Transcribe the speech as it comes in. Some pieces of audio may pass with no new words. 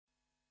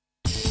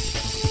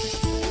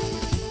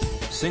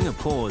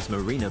Singapore's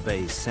Marina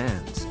Bay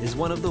Sands is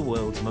one of the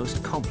world's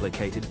most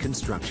complicated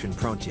construction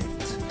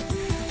projects.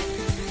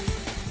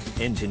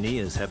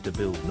 Engineers have to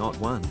build not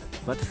one,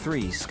 but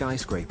 3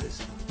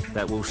 skyscrapers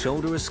that will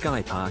shoulder a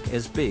sky park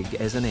as big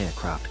as an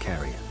aircraft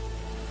carrier.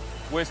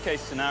 Worst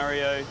case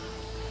scenario,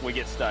 we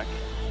get stuck.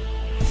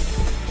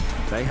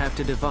 They have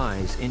to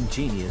devise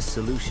ingenious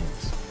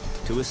solutions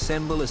to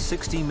assemble a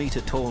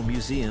 60-meter tall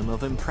museum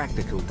of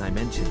impractical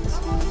dimensions,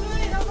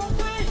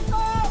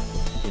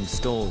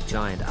 install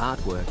giant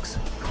artworks,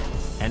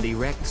 and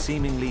erect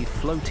seemingly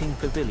floating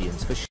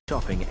pavilions for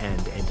shopping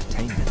and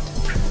entertainment.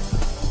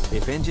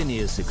 If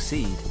engineers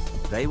succeed,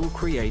 they will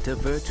create a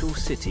virtual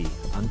city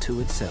unto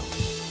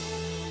itself.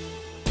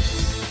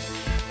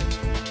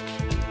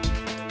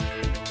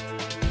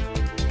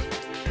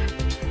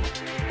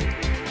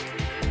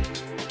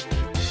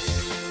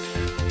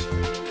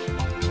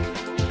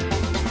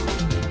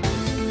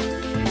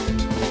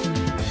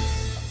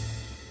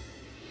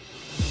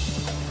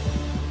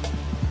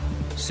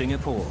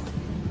 Singapore,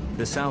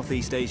 the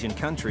Southeast Asian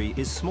country,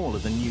 is smaller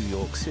than New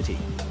York City.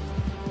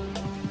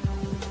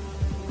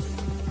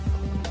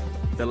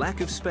 The lack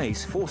of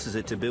space forces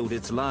it to build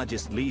its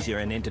largest leisure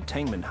and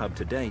entertainment hub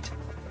to date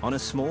on a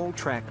small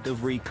tract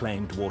of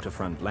reclaimed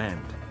waterfront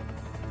land.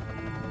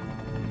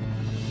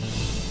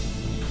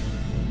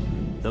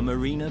 The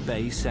Marina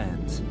Bay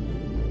Sands.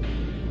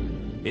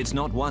 It's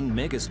not one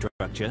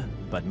megastructure,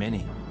 but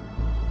many.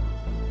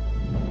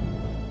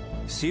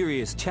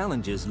 Serious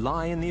challenges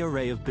lie in the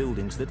array of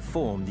buildings that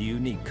form the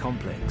unique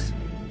complex.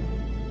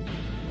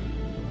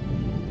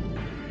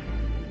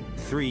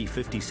 3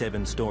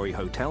 57-story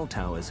hotel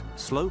towers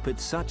slope at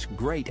such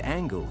great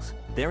angles,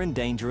 they're in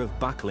danger of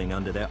buckling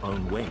under their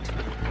own weight.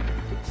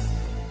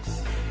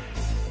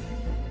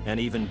 An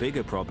even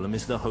bigger problem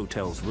is the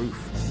hotel's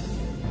roof.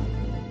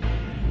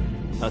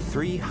 A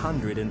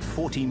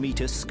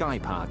 340-meter sky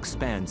park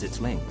spans its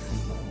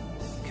length,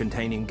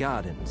 containing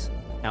gardens,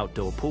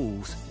 outdoor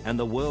pools, and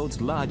the world's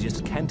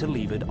largest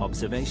cantilevered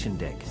observation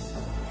deck.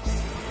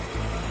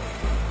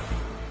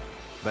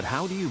 But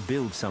how do you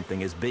build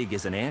something as big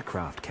as an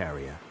aircraft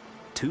carrier,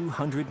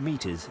 200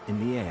 meters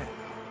in the air?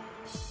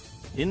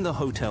 In the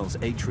hotel's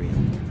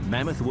atrium,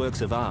 mammoth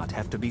works of art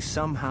have to be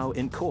somehow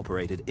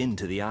incorporated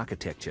into the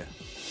architecture.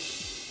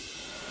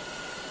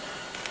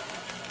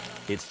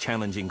 Its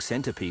challenging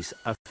centerpiece,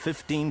 a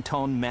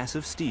 15-ton mass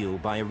of steel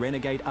by a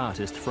renegade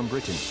artist from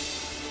Britain.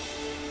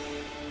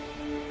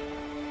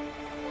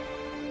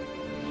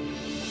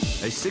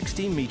 A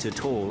 60-meter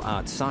tall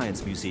art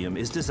science museum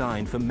is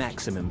designed for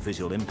maximum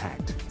visual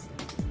impact.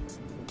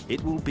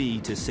 It will be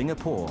to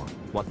Singapore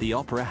what the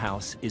Opera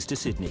House is to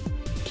Sydney.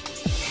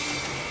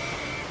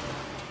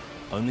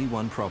 Only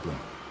one problem.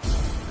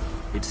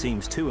 It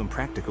seems too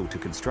impractical to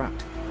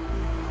construct.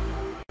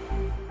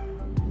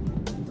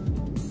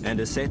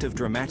 And a set of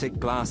dramatic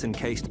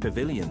glass-encased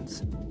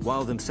pavilions,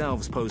 while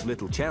themselves pose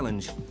little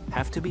challenge,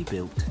 have to be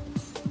built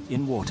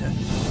in water.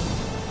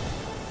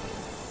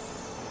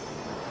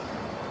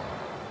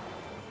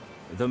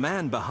 The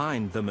man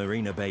behind the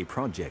Marina Bay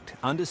project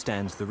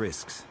understands the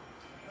risks,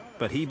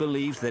 but he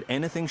believes that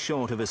anything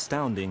short of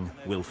astounding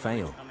will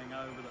fail.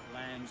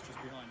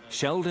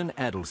 Sheldon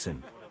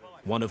Adelson,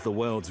 one of the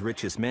world's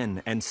richest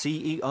men and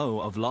CEO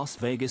of Las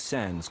Vegas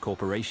Sands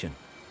Corporation.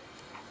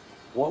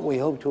 What we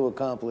hope to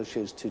accomplish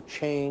is to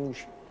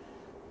change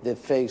the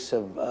face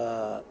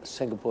of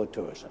Singapore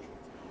tourism.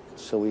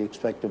 So we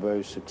expect a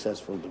very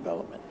successful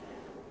development.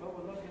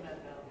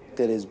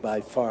 That is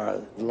by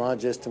far the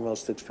largest and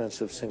most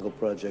expensive single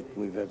project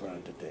we've ever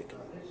undertaken.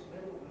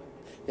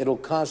 It'll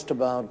cost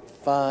about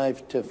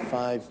 5 to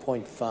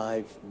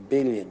 5.5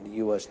 billion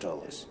US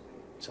dollars.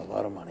 It's a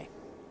lot of money.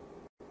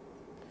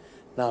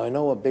 Now, I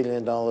know $1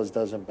 billion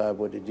doesn't buy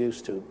what it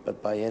used to,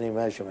 but by any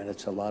measurement,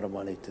 it's a lot of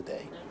money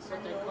today.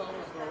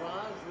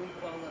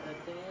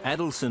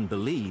 Adelson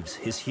believes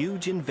his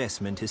huge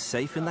investment is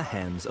safe in the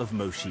hands of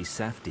Moshe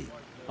Safdie,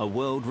 a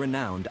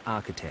world-renowned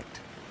architect.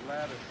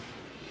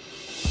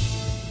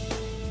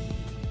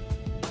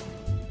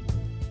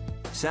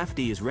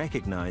 Safdie is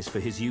recognized for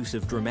his use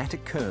of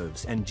dramatic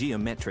curves and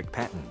geometric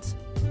patterns.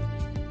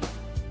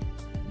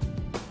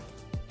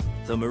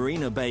 The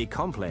Marina Bay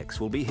complex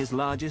will be his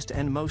largest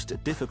and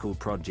most difficult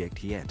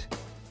project yet.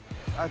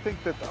 I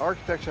think that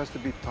architecture has to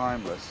be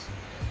timeless.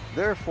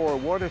 Therefore,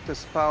 what it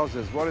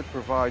espouses, what it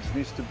provides,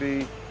 needs to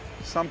be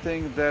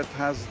something that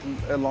has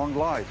a long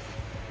life.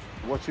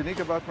 What's unique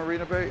about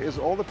Marina Bay is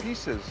all the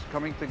pieces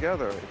coming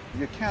together.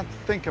 You can't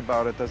think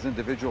about it as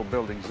individual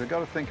buildings. You've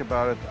got to think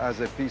about it as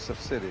a piece of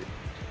city.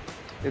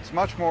 It's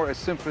much more a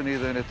symphony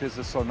than it is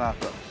a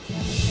sonata.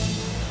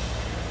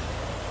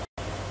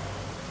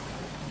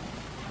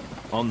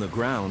 On the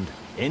ground,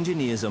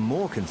 engineers are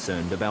more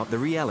concerned about the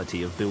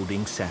reality of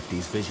building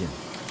Safdie's vision.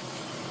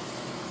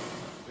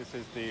 This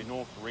is the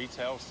North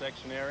Retail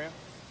section area.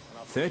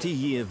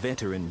 30-year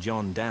veteran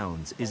John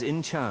Downs is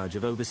in charge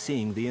of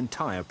overseeing the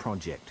entire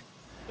project.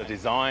 The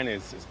design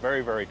is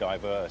very, very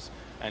diverse,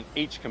 and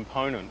each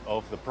component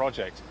of the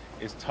project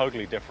is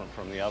totally different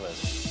from the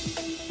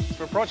others.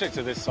 For a project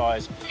of this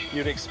size,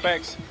 you'd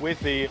expect with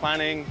the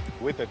planning,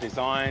 with the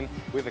design,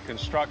 with the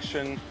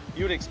construction,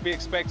 you'd be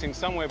expecting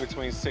somewhere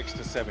between 6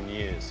 to 7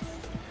 years.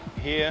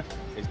 Here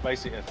is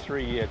basically a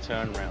 3-year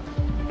turnaround.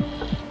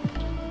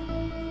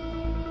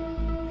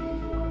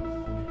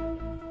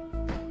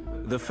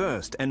 The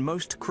first and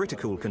most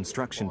critical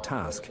construction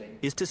task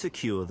is to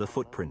secure the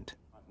footprint,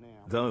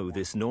 though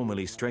this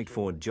normally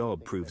straightforward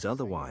job proves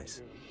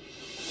otherwise.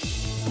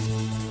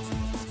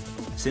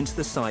 Since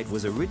the site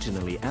was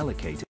originally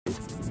allocated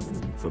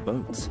for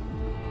boats.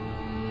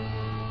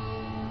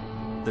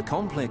 The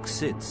complex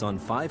sits on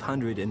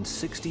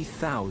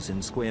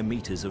 560,000 square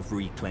meters of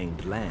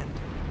reclaimed land,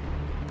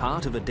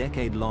 part of a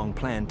decade-long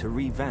plan to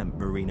revamp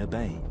Marina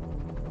Bay,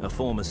 a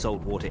former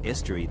saltwater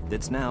estuary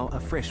that's now a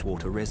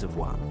freshwater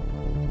reservoir.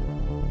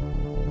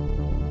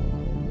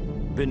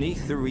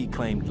 Beneath the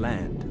reclaimed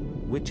land,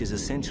 which is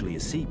essentially a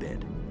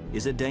seabed,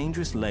 is a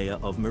dangerous layer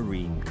of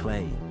marine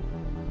clay.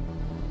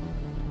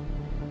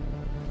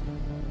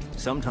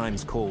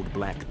 Sometimes called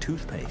black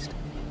toothpaste,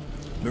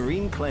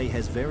 marine clay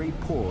has very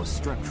poor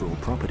structural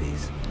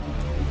properties.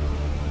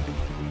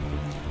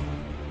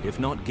 If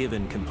not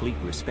given complete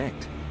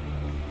respect,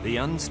 the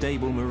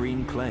unstable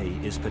marine clay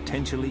is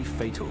potentially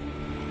fatal.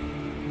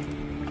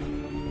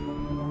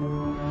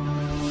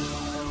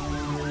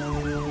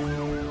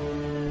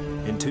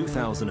 In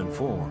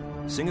 2004,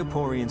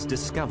 Singaporeans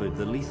discovered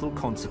the lethal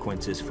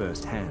consequences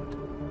firsthand.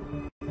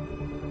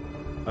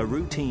 A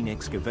routine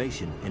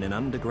excavation in an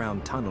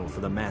underground tunnel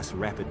for the mass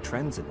rapid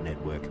transit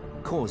network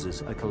causes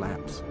a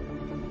collapse,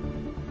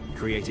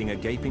 creating a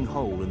gaping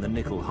hole in the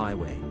nickel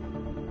highway,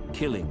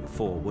 killing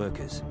 4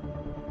 workers.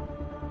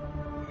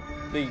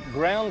 The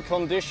ground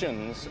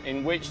conditions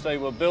in which they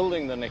were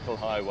building the nickel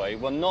highway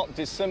were not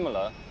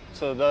dissimilar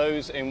to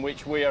those in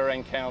which we are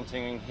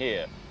encountering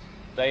here.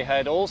 They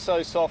had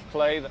also soft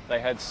clay, they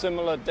had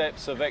similar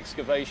depths of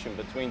excavation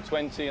between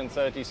 20 and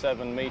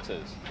 37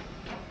 meters.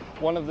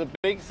 One of the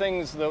big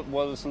things that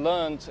was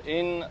learnt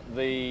in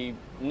the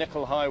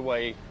nickel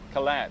highway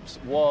collapse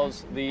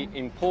was the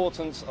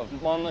importance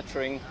of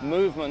monitoring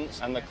movements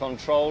and the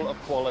control of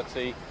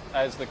quality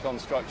as the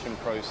construction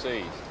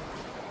proceeds.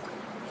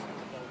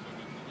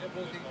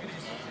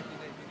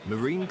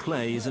 Marine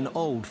clay is an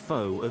old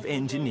foe of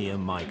engineer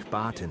Mike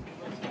Barton.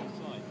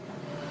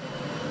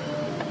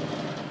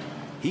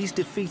 He's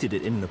defeated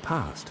it in the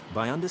past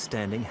by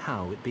understanding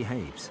how it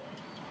behaves.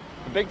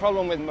 The big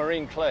problem with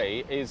marine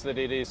clay is that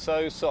it is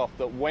so soft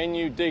that when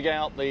you dig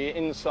out the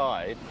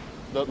inside,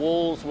 the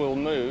walls will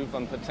move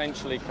and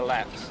potentially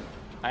collapse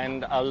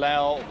and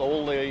allow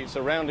all the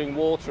surrounding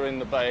water in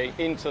the bay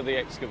into the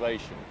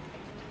excavation.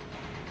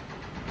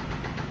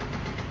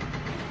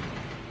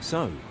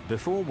 So,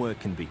 before work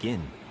can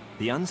begin,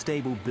 the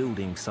unstable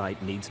building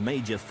site needs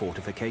major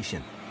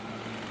fortification.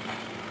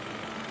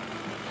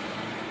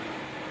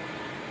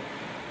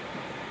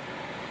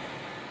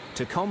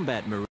 To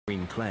combat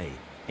marine clay,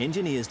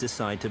 engineers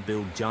decide to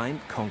build giant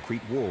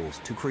concrete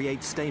walls to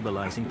create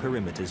stabilizing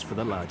perimeters for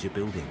the larger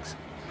buildings,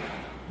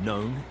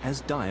 known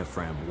as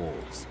diaphragm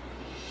walls.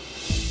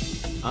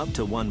 Up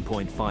to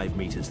 1.5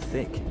 meters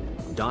thick,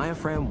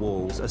 diaphragm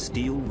walls are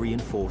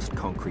steel-reinforced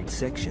concrete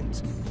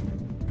sections,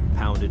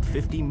 pounded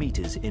 50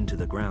 meters into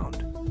the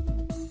ground.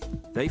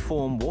 They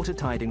form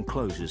watertight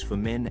enclosures for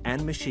men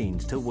and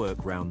machines to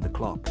work round the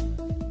clock.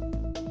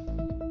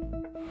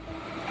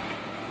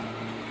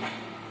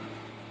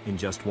 In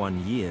just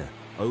 1 year,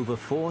 over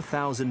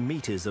 4,000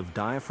 meters of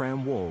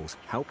diaphragm walls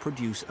help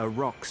produce a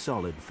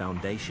rock-solid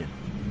foundation.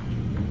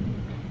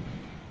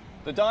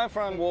 The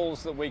diaphragm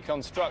walls that we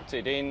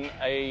constructed in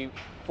a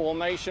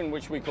formation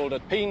which we called a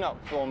peanut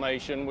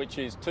formation, which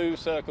is 2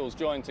 circles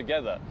joined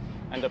together,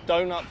 and a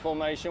donut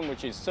formation,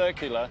 which is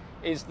circular,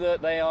 is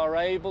that they are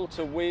able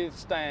to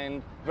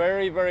withstand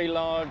very, very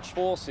large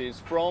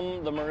forces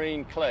from the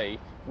marine clay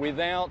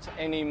without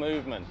any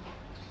movement.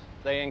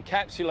 They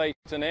encapsulate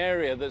an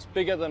area that's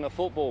bigger than a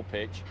football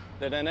pitch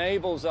that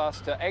enables us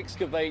to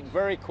excavate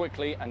very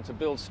quickly and to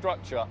build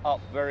structure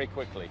up very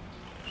quickly.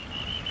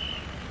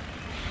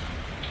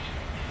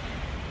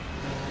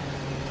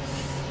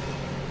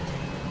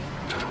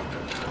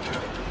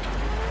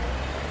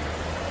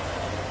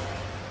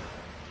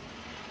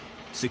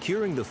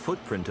 Securing the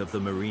footprint of the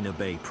Marina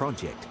Bay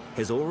project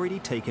has already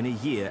taken a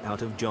year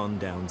out of John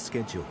Downes'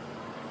 schedule.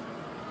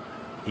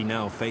 He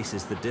now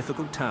faces the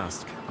difficult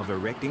task of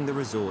erecting the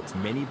resort's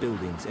many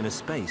buildings in a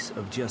space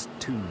of just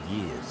 2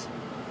 years.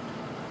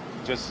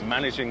 Just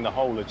managing the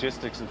whole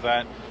logistics of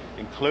that,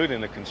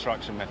 including the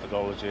construction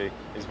methodology,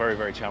 is very,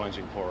 very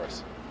challenging for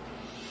us.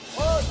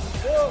 1,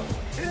 2,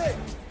 3.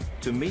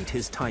 To meet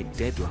his tight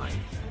deadline,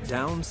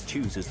 Downes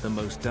chooses the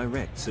most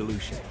direct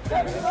solution.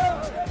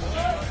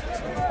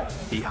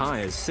 He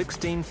hires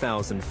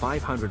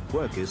 16,500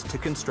 workers to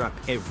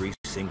construct every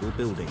single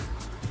building,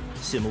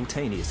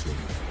 simultaneously.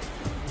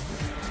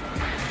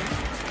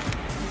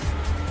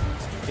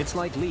 It's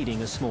like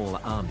leading a small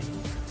army.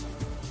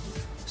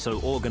 So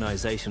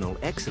organizational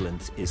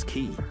excellence is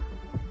key.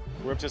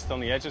 We're just on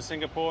the edge of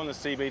Singapore in the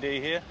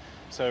CBD here,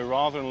 So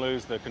rather than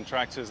lose the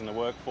contractors and the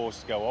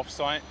workforce to go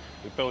off-site,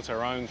 we built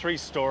our own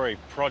 3-story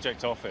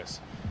project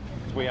office.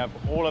 We have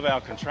all of our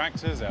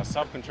contractors, our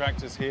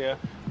subcontractors here.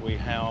 We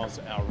house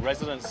our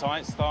resident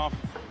site staff.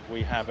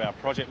 We have our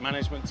project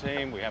management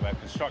team. We have our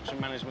construction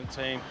management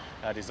team,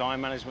 our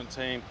design management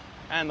team,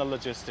 and the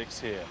logistics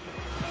here.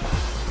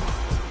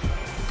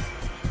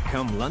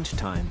 Come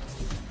lunchtime,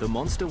 the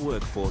monster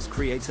workforce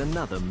creates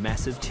another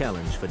massive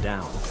challenge for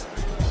Downs.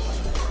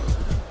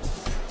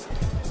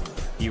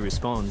 He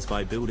responds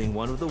by building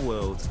one of the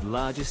world's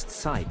largest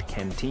site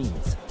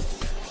canteens.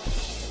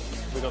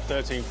 We've got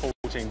 13,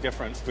 14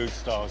 different food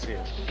styles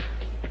here.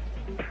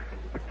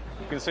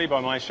 You can see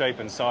by my shape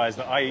and size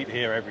that I eat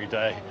here every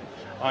day.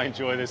 I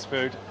enjoy this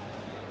food.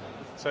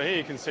 So here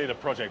you can see the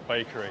project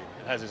bakery.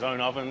 It has its own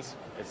ovens.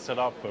 It's set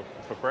up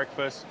for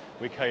breakfast.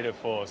 We cater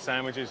for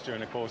sandwiches during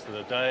the course of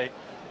the day.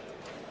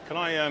 Can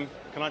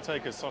I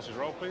take a sausage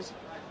roll, please?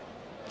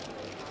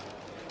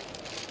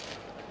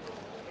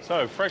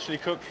 So, freshly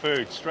cooked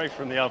food, straight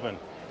from the oven.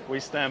 We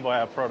stand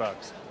by our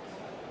products.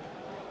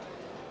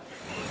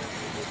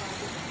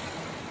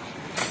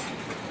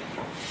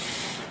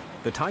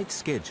 The tight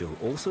schedule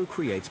also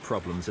creates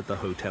problems at the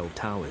hotel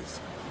towers,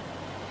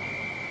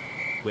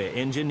 where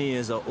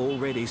engineers are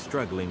already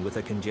struggling with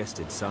a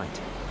congested site.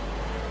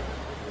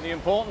 The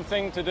important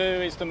thing to do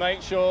is to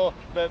make sure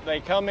that they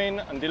come in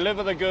and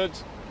deliver the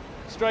goods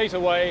straight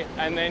away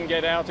and then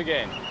get out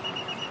again.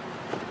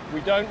 We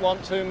don't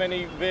want too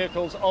many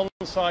vehicles on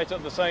site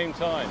at the same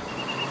time.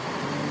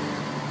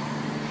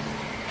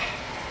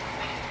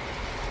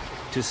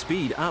 To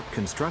speed up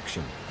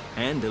construction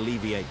and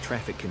alleviate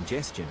traffic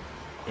congestion,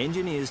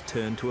 engineers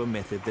turn to a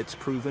method that's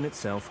proven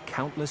itself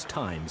countless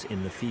times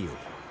in the field: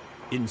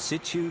 in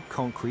situ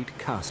concrete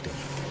casting.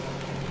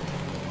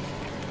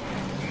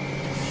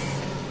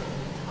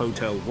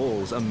 Hotel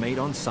walls are made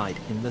on site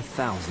in the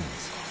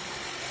thousands.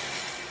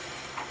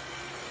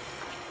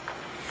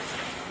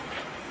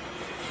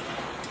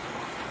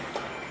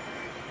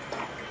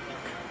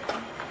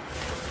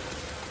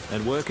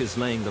 And workers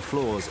laying the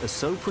floors are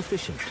so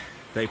proficient,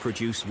 they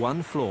produce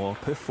 1 floor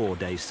per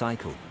 4-day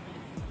cycle.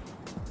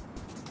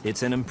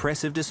 It's an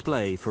impressive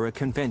display for a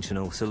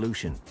conventional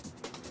solution.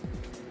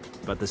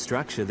 But the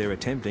structure they're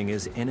attempting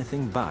is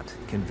anything but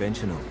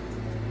conventional.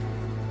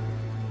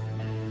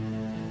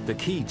 The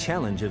key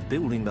challenge of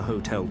building the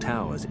hotel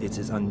towers is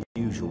its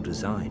unusual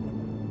design.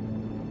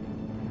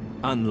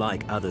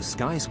 Unlike other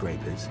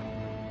skyscrapers,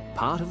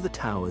 part of the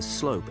towers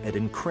slope at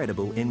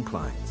incredible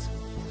inclines.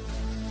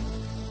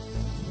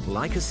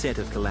 Like a set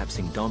of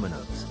collapsing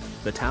dominoes,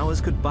 the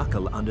towers could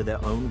buckle under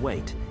their own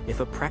weight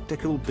if a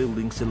practical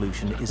building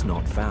solution is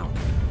not found.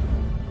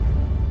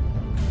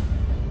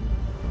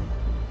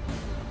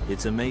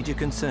 It's a major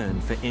concern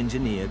for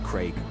engineer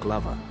Craig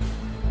Glover.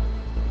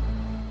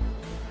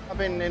 I've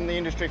been in the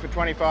industry for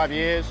 25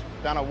 years,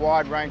 done a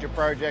wide range of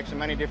projects in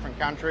many different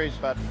countries,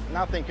 but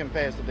nothing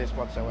compares to this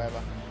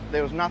whatsoever.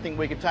 There was nothing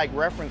we could take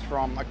reference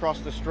from across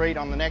the street,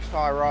 on the next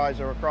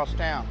high-rise, or across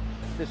town.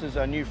 This is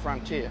a new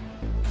frontier.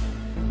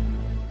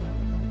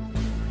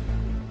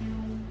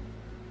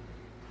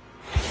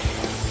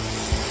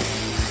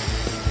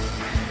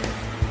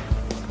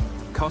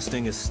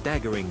 Costing a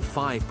staggering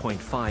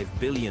 $5.5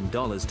 billion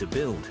to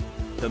build,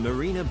 the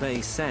Marina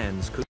Bay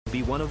Sands could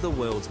be one of the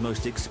world's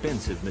most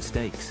expensive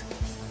mistakes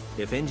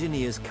if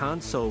engineers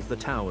can't solve the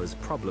tower's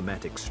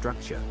problematic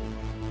structure.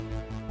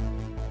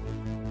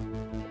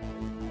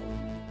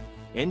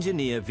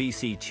 Engineer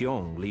V.C.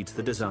 Cheong leads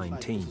the design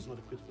team,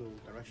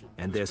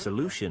 and their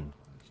solution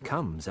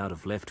comes out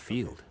of left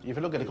field. If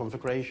you look at the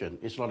configuration,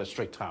 it's not a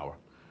straight tower.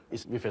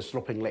 It's with a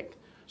sloping leg.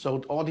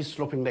 So all this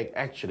sloping leg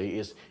actually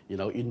is,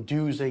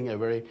 inducing a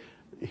very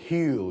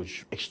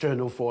huge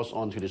external force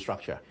onto the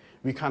structure.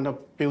 We kind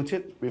of built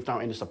it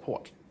without any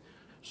support.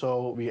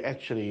 So we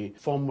actually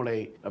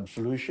formulate a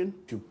solution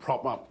to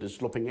prop up the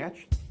sloping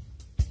edge.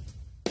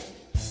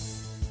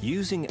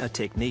 Using a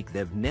technique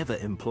they've never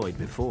employed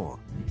before,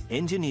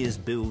 engineers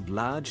build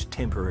large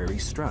temporary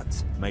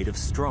struts made of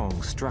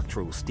strong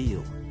structural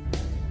steel.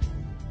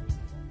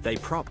 They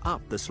prop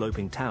up the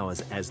sloping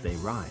towers as they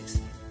rise.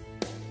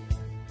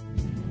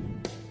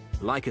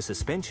 Like a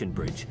suspension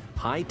bridge,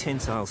 high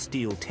tensile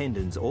steel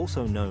tendons,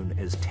 also known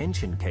as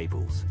tension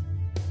cables,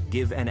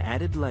 give an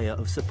added layer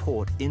of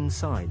support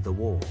inside the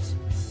walls.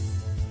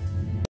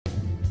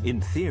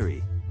 In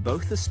theory,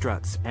 both the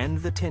struts and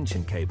the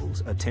tension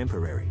cables are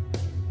temporary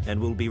and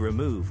will be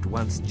removed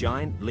once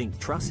giant link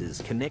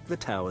trusses connect the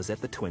towers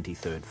at the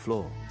 23rd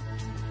floor.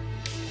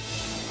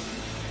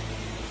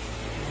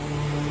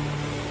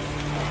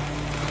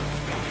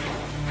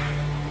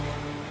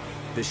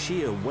 The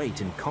sheer weight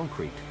in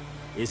concrete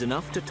is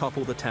enough to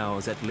topple the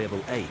towers at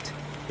level 8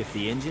 if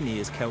the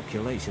engineer's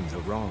calculations are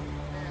wrong.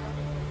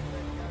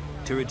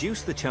 To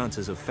reduce the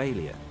chances of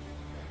failure,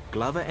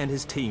 Glover and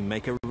his team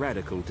make a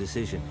radical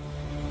decision.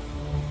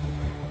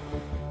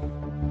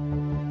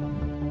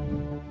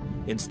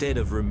 Instead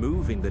of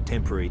removing the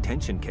temporary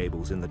tension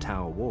cables in the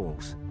tower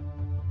walls,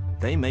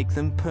 they make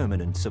them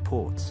permanent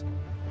supports.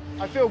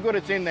 I feel good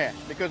it's in there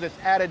because it's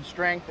added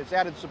strength, it's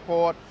added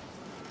support.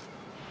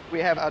 We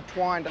have a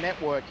twined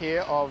network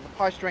here of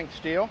high-strength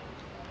steel,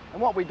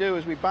 and what we do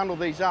is we bundle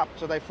these up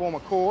so they form a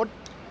cord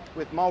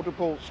with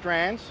multiple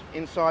strands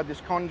inside this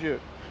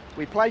conduit.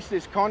 We place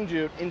this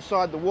conduit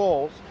inside the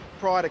walls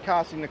prior to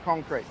casting the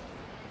concrete.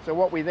 So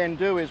what we then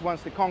do is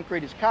once the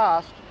concrete is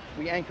cast,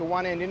 we anchor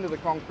one end into the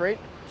concrete.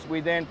 So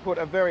we then put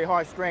a very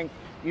high-strength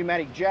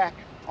pneumatic jack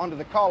onto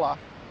the collar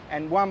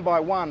and one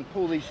by one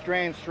pull these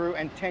strands through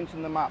and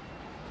tension them up.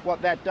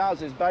 What that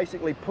does is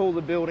basically pull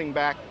the building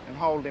back and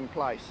hold it in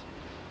place.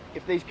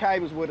 If these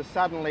cables were to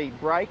suddenly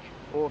break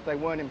or if they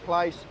weren't in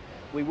place,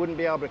 we wouldn't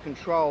be able to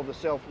control the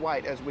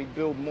self-weight as we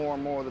build more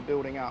and more of the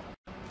building up.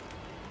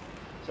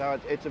 So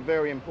it's a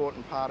very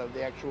important part of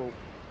the actual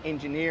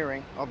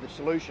engineering of the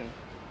solution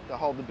to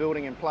hold the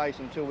building in place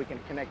until we can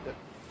connect it.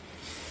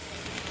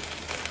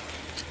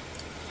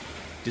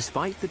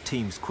 Despite the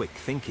team's quick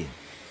thinking,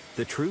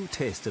 the true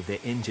test of their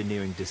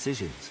engineering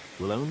decisions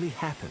will only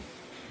happen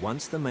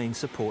once the main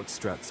support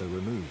struts are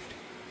removed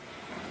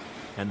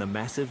and the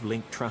massive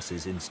link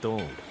trusses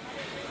installed.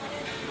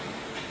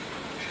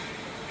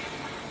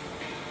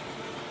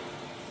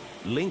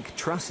 Link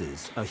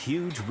trusses are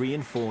huge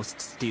reinforced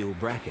steel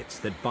brackets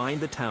that bind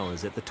the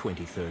towers at the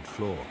 23rd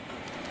floor.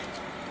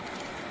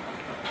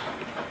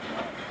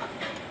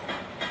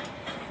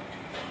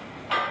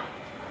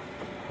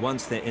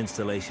 Once their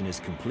installation is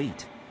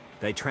complete,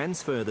 they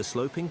transfer the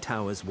sloping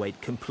tower's weight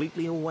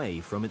completely away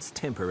from its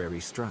temporary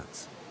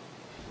struts.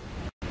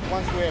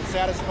 Once we're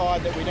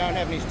satisfied that we don't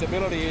have any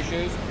stability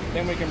issues,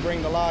 then we can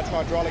bring the large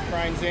hydraulic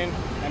cranes in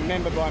and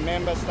member by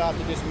member start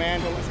to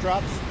dismantle the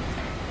struts.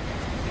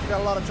 We've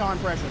got a lot of time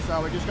pressure,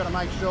 so we've just got to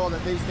make sure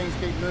that these things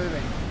keep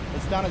moving.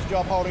 It's done its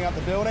job holding up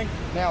the building,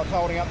 now it's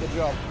holding up the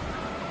job.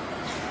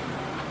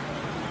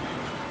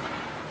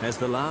 As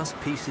the last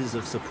pieces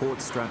of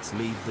support struts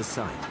leave the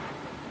site,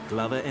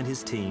 Glover and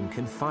his team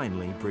can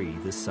finally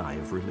breathe a sigh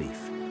of relief.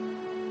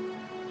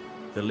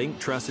 The link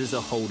trusses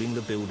are holding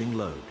the building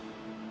load.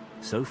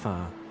 So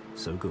far,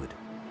 so good.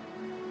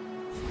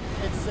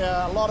 It's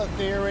a lot of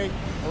theory,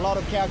 a lot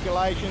of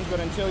calculations, but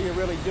until you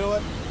really do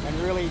it and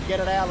really get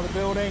it out of the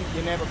building,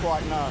 you never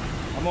quite know.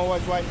 I'm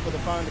always waiting for the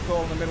phone to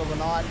call in the middle of the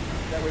night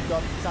that we've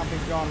got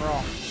something's gone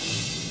wrong.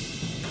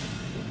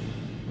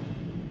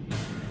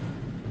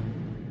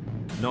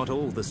 Not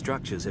all the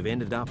structures have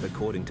ended up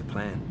according to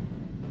plan.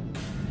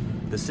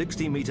 The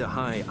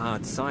 60-meter-high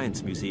Art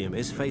Science Museum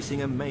is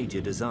facing a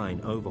major design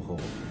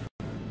overhaul.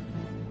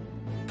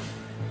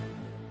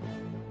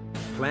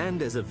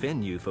 Planned as a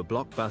venue for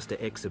blockbuster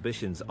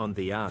exhibitions on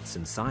the arts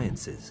and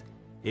sciences,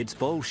 its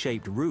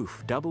bowl-shaped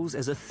roof doubles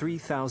as a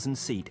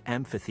 3,000-seat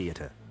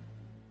amphitheater.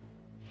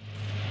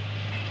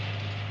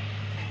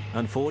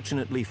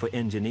 Unfortunately for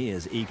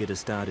engineers eager to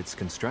start its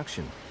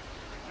construction,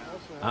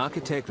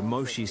 architect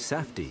Moshe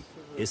Safdie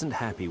isn't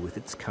happy with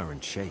its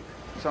current shape.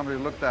 Somebody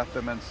looked at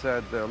them and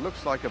said,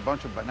 looks like a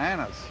bunch of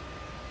bananas.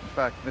 In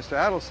fact, Mr.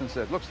 Adelson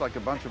said, looks like a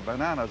bunch of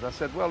bananas. I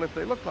said, well, if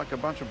they look like a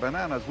bunch of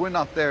bananas, we're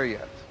not there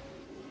yet.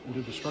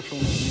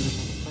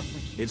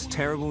 It's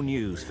terrible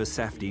news for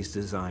Safdie's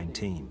design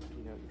team,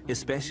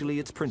 especially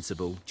its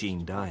principal,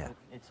 Gene Dyer.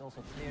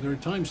 There are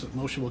times that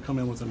Moshe will come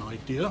in with an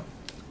idea.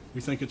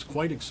 We think it's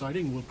quite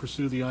exciting. We'll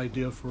pursue the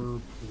idea for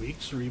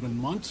weeks or even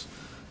months.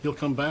 He'll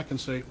come back and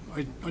say,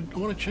 I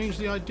want to change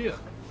the idea.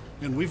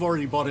 And we've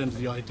already bought into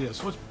the idea,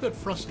 so it's a bit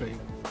frustrating.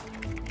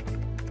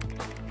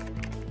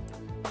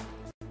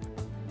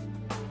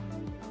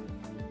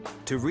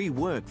 To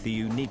rework the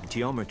unique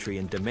geometry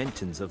and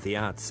dimensions of the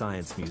Art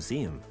Science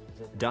Museum,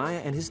 Dyer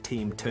and his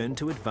team turned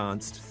to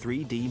advanced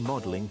 3D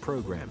modeling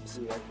programs.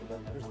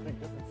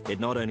 It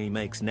not only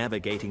makes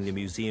navigating the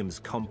museum's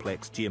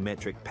complex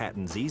geometric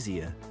patterns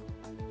easier,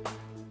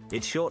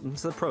 it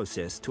shortens the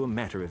process to a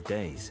matter of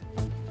days.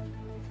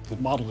 The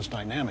model is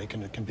dynamic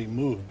and it can be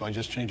moved by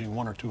just changing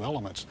one or two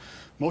elements.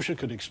 Moshe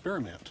could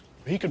experiment.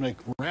 He could make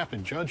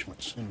rapid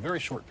judgments in a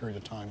very short period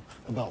of time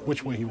about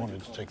which way he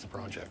wanted to take the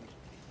project.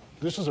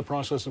 This is a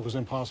process that was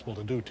impossible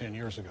to do 10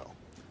 years ago.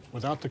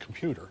 Without the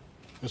computer,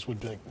 this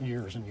would take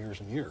years and years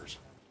and years.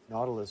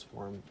 Nautilus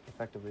form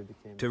effectively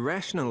became... To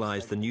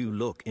rationalize the new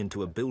look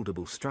into a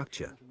buildable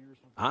structure,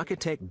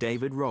 architect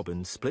David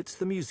Robbins splits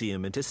the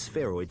museum into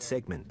spheroid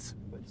segments.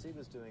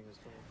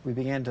 We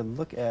began to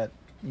look at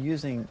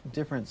using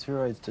different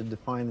spheroids to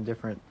define the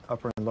different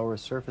upper and lower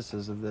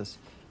surfaces of this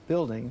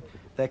building.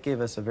 That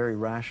gave us a very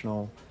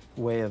rational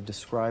way of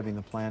describing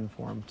the plan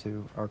form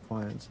to our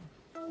clients.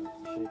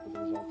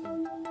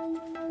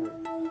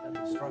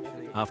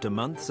 After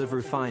months of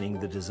refining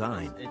the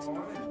design,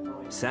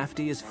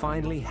 Safdie is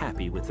finally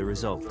happy with the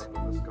result.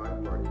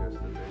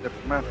 The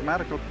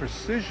mathematical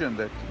precision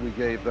that we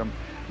gave them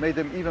made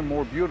them even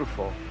more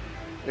beautiful.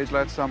 It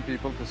led some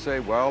people to say,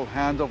 well,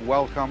 hand of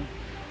welcome.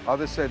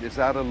 Others said, is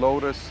that a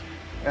lotus?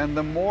 And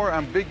the more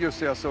ambiguous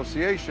the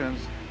associations,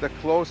 the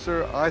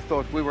closer I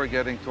thought we were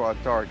getting to our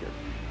target.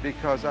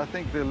 Because I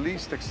think the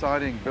least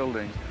exciting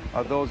buildings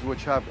are those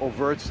which have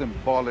overt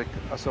symbolic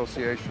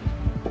associations.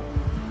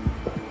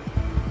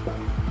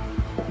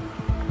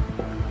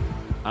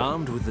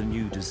 Armed with the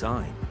new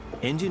design,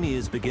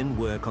 engineers begin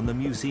work on the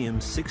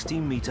museum's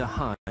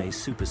 60-meter-high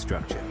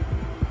superstructure.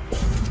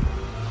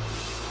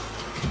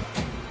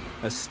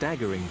 A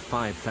staggering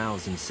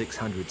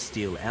 5,600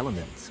 steel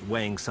elements,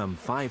 weighing some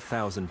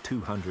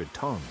 5,200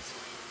 tons,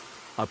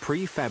 are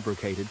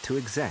prefabricated to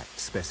exact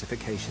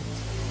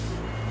specifications.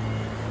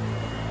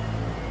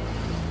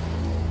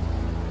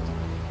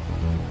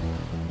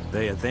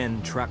 They are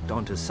then trucked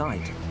onto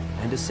site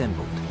and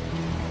assembled.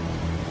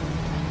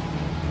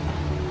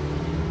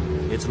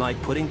 It's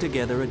like putting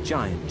together a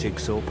giant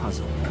jigsaw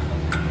puzzle.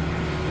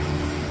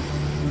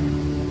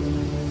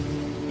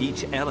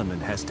 Each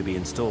element has to be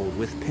installed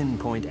with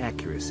pinpoint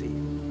accuracy.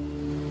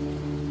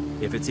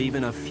 If it's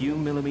even a few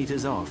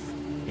millimeters off,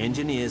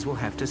 engineers will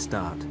have to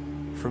start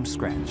from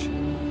scratch.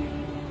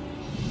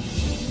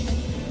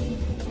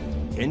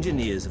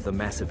 Engineers of the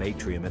massive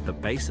atrium at the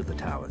base of the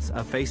towers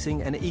are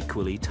facing an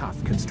equally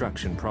tough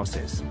construction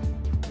process.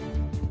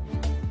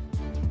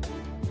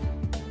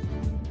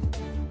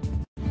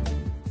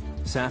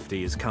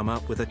 Safdie has come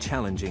up with a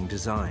challenging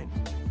design.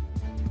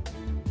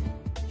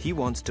 He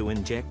wants to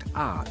inject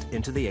art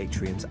into the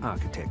atrium's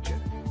architecture,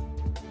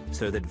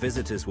 so that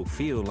visitors will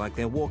feel like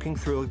they're walking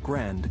through a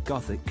grand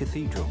Gothic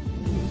cathedral.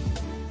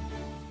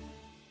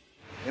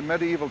 In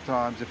medieval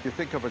times, if you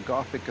think of a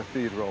Gothic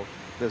cathedral,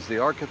 there's the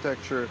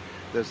architecture,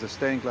 there's the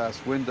stained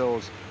glass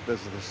windows,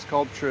 there's the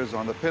sculptures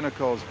on the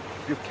pinnacles.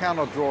 You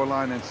cannot draw a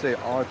line and say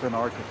art and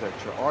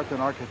architecture. Art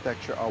and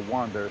architecture are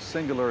one, they're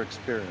singular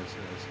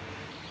experiences.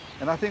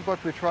 And I think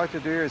what we try to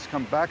do here is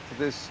come back to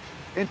this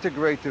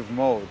integrative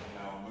mode.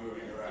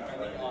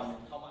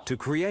 To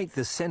create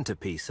the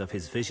centerpiece of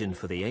his vision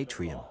for the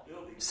atrium,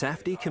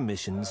 Safdie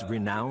commissions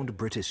renowned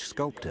British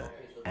sculptor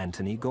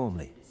Antony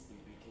Gormley.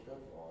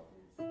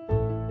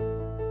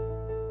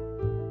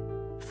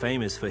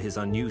 Famous for his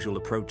unusual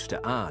approach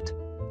to art,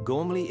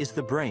 Gormley is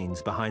the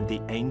brains behind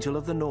the Angel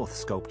of the North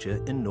sculpture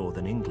in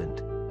northern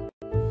England.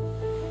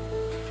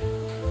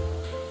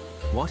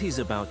 What he's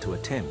about to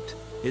attempt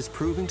is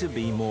proving to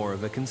be more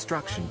of a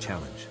construction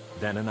challenge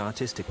than an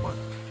artistic one.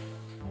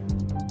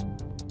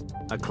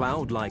 A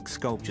cloud-like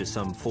sculpture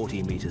some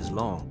 40 meters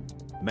long,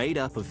 made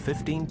up of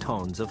 15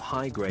 tons of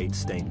high-grade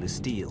stainless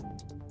steel,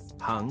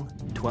 hung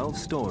 12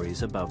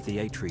 stories above the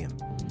atrium.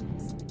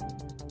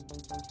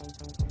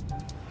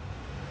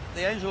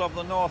 The Angel of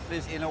the North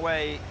is, in a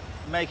way,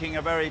 making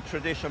a very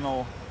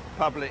traditional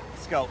public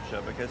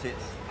sculpture because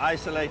it's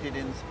isolated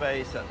in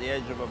space at the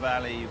edge of a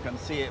valley. You can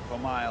see it for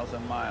miles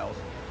and miles.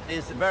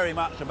 It's very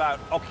much about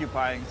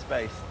occupying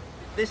space.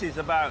 This is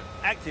about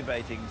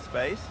activating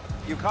space.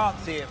 You can't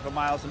see it for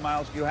miles and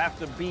miles. You have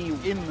to be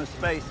in the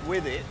space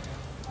with it.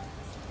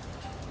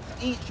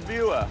 Each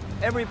viewer,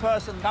 every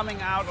person coming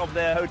out of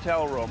their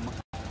hotel room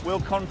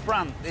will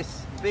confront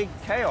this big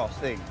chaos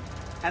thing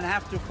and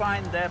have to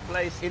find their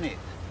place in it.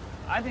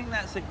 I think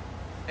that's an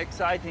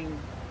exciting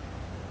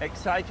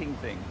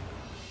thing.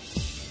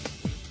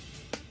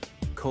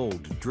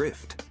 Called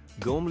drift,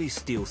 Gormley's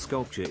steel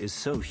sculpture is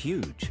so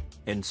huge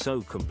and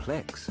so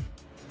complex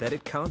that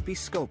it can't be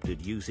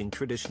sculpted using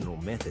traditional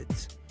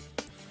methods.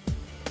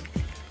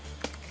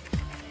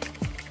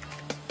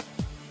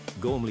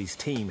 Gormley's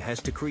team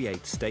has to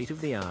create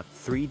state-of-the-art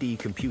 3D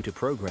computer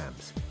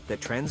programs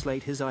that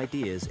translate his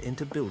ideas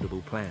into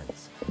buildable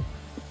plans.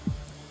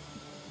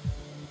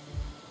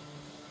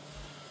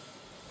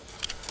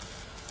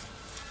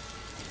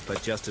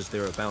 But just as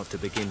they're about to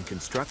begin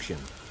construction,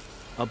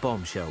 a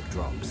bombshell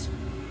drops.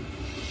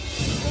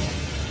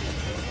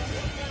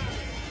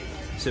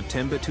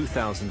 September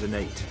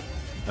 2008,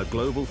 a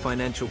global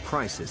financial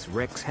crisis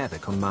wreaks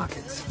havoc on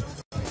markets.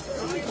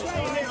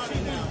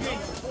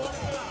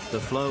 The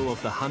flow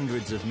of the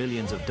hundreds of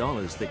millions of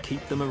dollars that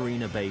keep the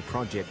Marina Bay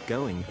project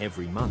going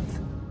every month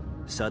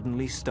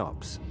suddenly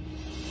stops.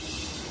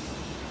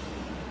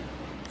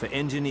 For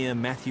engineer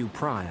Matthew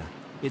Pryor,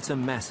 it's a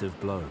massive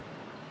blow.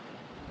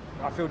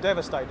 I feel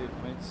devastated.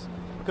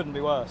 It couldn't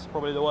be worse.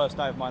 Probably the worst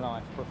day of my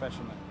life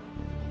professionally.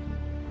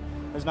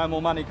 There's no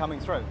more money coming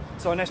through.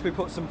 So unless we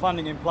put some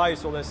funding in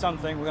place or there's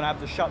something, we're going to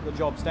have to shut the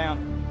jobs down.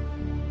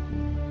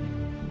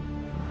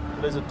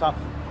 There's a tough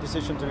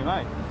decision to be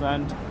made,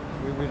 and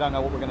we don't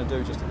know what we're going to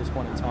do just at this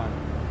point in time.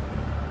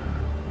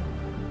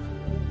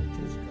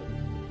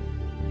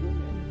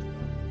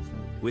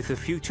 With the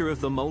future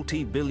of the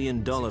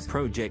multi-billion-dollar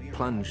project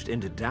plunged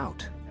into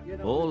doubt,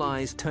 all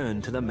eyes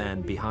turn to the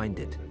man behind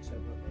it,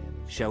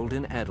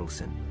 Sheldon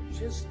Adelson.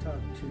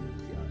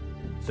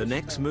 The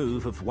next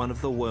move of one of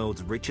the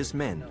world's richest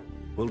men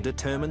will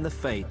determine the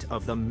fate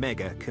of the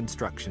mega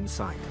construction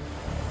site.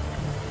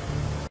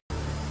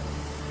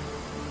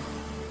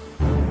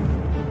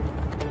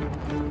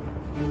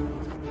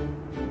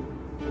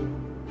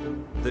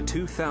 The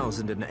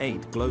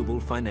 2008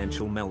 global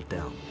financial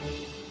meltdown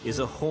is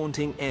a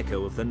haunting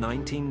echo of the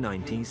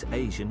 1990s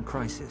Asian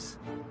crisis.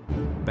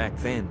 Back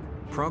then,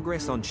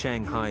 progress on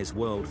Shanghai's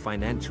World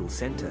Financial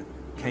Center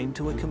came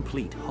to a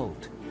complete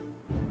halt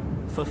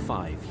for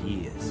 5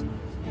 years.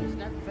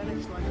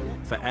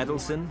 For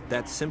Adelson,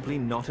 that's simply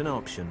not an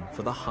option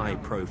for the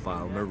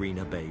high-profile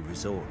Marina Bay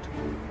resort.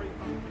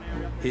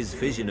 His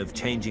vision of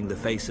changing the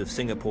face of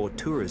Singapore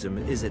tourism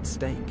is at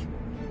stake.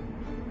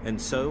 And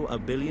so are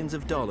billions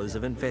of dollars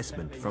of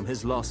investment from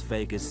his Las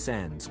Vegas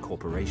Sands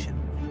Corporation.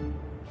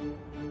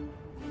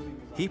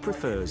 He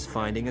prefers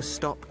finding a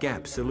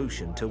stopgap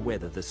solution to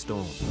weather the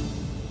storm.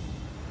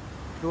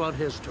 Throughout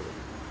history,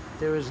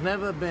 there has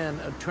never been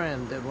a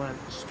trend that went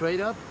straight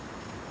up,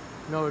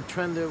 nor a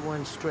trend that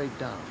went straight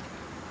down.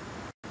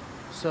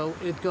 So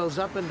it goes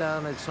up and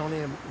down. It's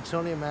only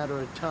a matter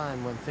of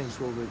time when things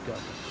will recover.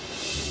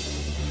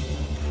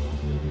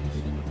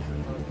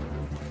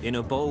 In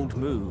a bold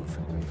move,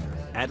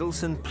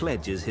 Adelson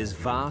pledges his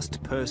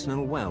vast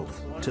personal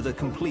wealth to the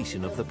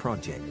completion of the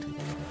project,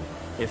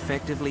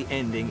 effectively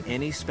ending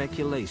any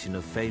speculation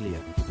of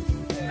failure.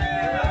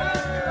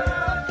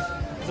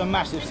 There's a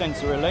massive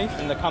sense of relief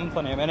in the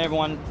company. I mean,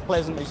 everyone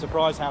pleasantly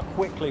surprised how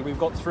quickly we've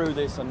got through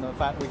this and the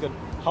fact we could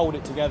hold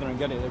it together and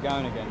get it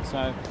going again.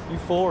 So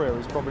euphoria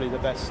is probably the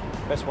best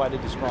way to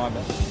describe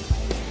it.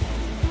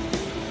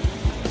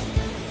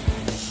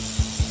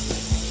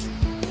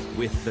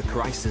 With the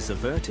crisis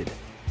averted,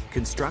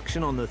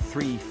 construction on the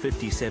 3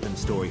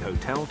 57-story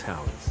hotel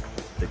towers,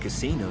 the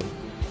casino,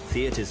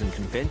 theatres and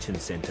convention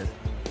centre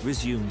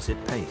resumes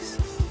at pace.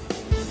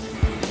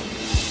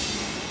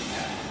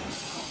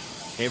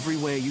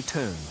 Everywhere you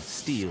turn,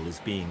 steel is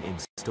being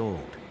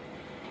installed.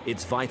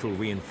 It's vital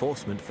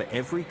reinforcement for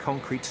every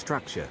concrete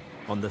structure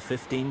on the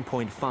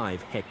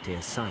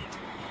 15.5-hectare site.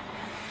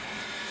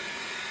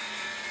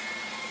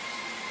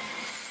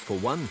 For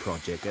one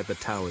project at the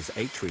tower's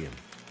atrium,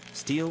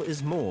 steel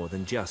is more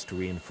than just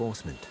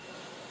reinforcement.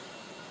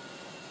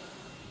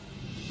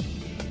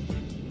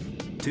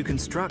 To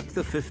construct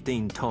the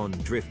 15-ton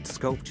drift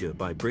sculpture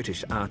by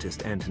British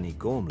artist Antony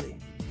Gormley,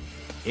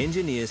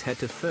 engineers had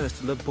to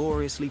first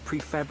laboriously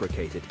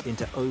prefabricate it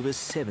into over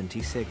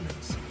 70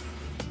 segments.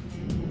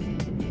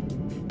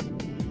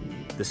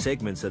 The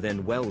segments are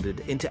then welded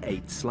into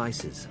 8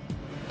 slices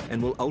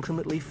and will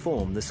ultimately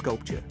form the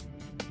sculpture.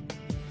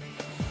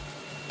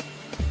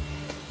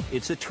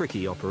 It's a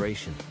tricky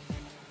operation,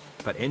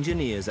 but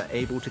engineers are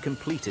able to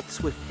complete it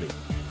swiftly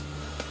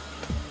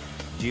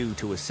due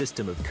to a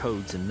system of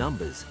codes and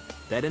numbers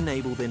that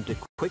enable them to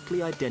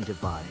quickly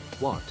identify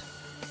what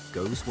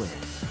goes where.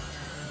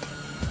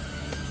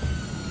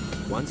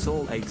 Once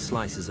all 8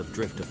 slices of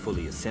drift are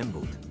fully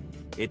assembled,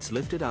 it's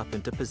lifted up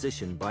into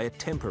position by a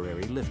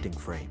temporary lifting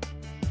frame.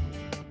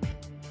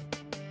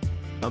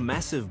 A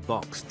massive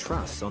box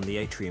truss on the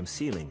atrium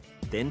ceiling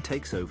then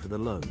takes over the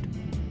load.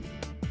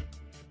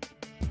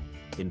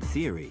 In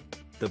theory,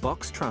 the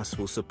box truss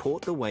will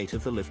support the weight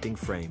of the lifting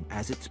frame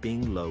as it's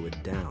being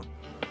lowered down.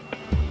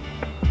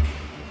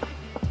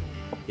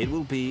 It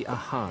will be a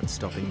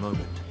heart-stopping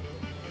moment,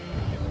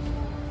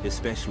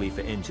 especially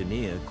for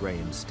engineer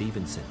Graham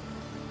Stevenson.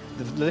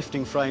 The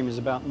lifting frame is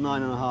about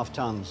 9.5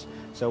 tons,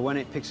 so when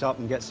it picks up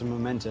and gets some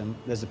momentum,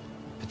 there's a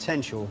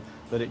potential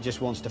that it just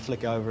wants to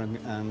flick over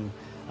and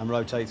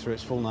rotate through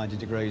its full 90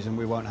 degrees, and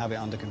we won't have it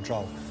under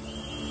control.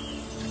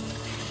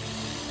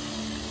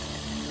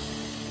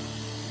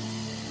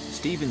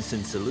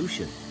 Stevenson's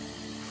solution: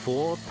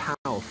 4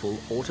 powerful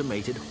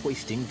automated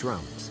hoisting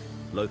drums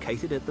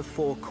located at the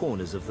 4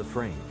 corners of the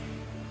frame.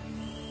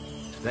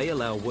 They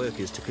allow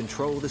workers to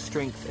control the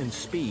strength and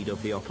speed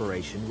of the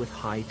operation with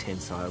high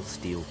tensile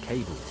steel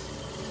cables.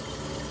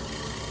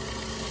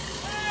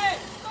 Hey,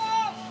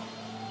 stop!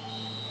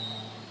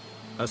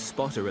 A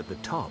spotter at the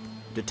top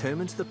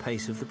determines the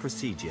pace of the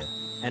procedure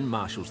and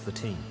marshals the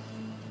team.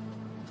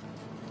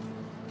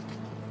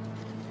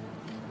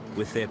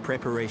 With their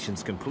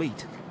preparations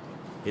complete,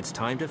 it's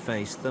time to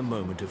face the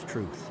moment of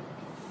truth.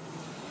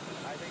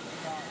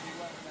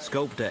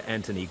 Sculptor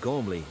Antony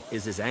Gormley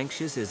is as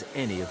anxious as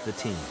any of the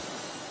team.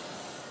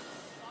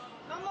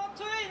 Number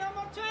 3!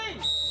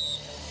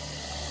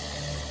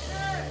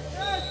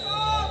 Hey,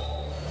 stop!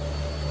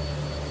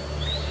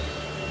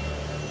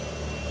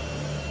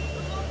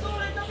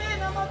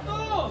 Number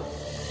 2!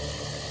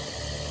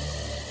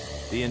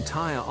 The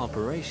entire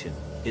operation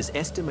is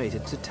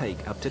estimated to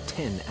take up to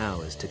 10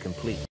 hours to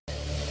complete.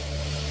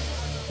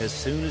 As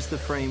soon as the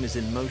frame is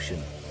in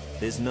motion,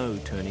 there's no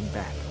turning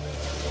back.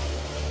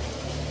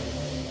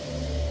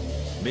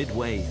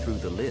 Midway through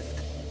the lift,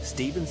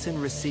 Stevenson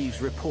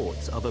receives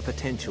reports of a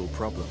potential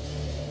problem.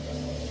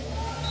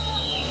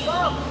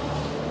 Stop!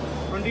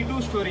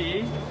 22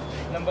 story,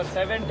 number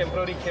 7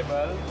 temporary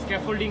cable,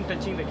 scaffolding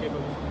touching the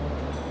cable.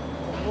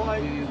 Why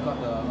you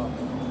got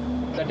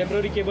the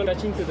temporary cable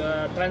touching to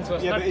the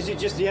transverse? Yeah, but is it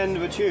just the end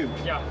of a tube?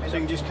 Yeah. So you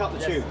can just cut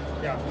the tube?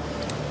 Yeah.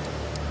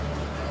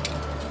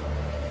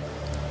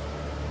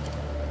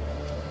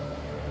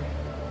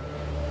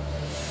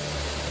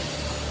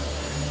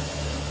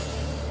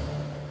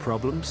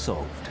 Problem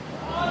solved.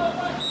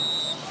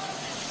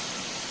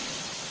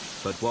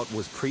 But what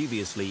was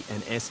previously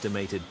an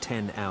estimated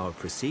 10-hour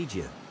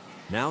procedure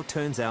now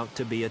turns out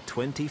to be a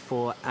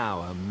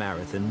 24-hour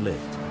marathon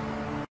lift.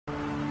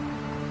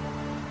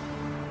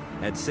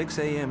 At 6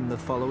 a.m. the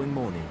following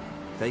morning,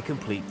 they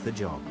complete the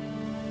job.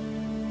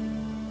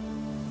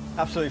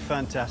 Absolutely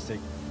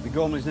fantastic. The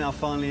Gorman is now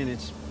finally in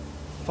its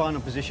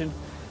final position,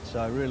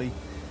 so really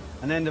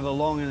an end of a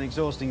long and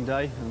exhausting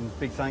day, and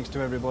big thanks to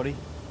everybody,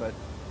 but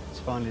it's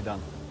finally done.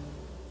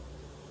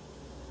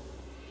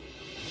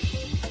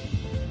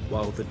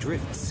 While the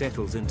drift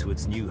settles into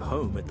its new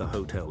home at the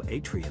hotel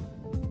atrium,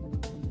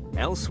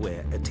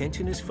 elsewhere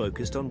attention is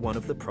focused on one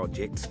of the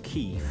project's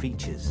key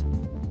features,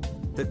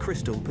 the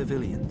crystal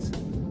pavilions.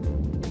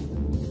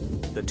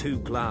 The two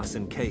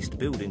glass-encased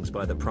buildings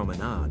by the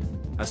promenade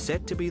are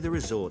set to be the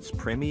resort's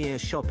premier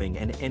shopping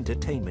and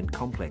entertainment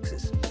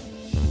complexes.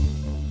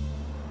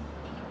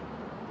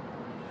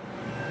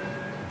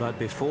 But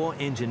before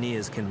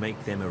engineers can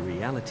make them a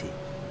reality,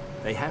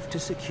 they have to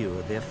secure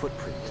their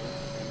footprint.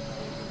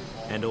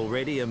 And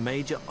already a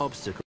major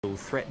obstacle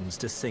threatens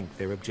to sink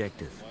their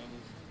objective.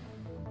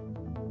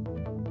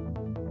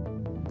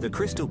 The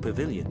crystal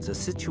pavilions are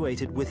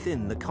situated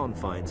within the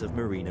confines of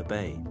Marina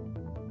Bay.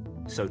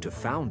 So to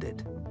found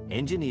it,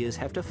 engineers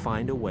have to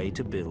find a way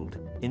to build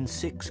in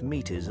 6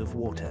 meters of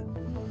water.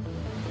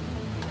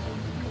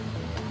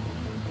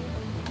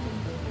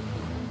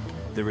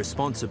 The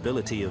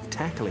responsibility of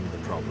tackling the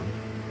problem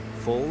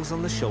falls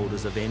on the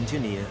shoulders of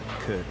engineer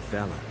Kurt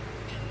Vella.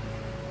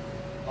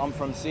 I'm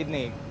from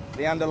Sydney.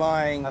 The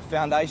underlying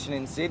foundation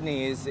in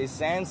Sydney is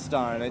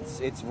sandstone,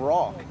 it's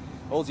rock.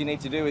 All you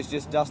need to do is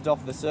just dust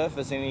off the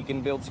surface and you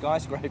can build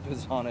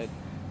skyscrapers on it.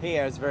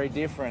 Here it's very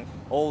different.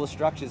 All the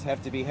structures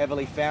have to be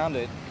heavily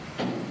founded.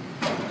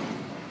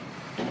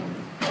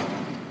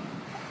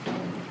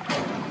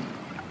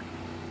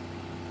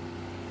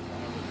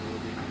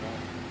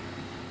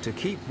 To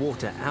keep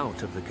water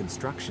out of the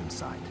construction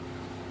site,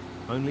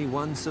 only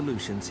one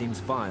solution seems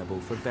viable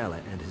for Vella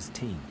and his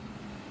team.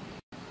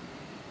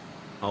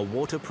 A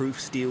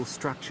waterproof steel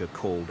structure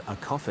called a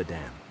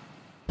cofferdam.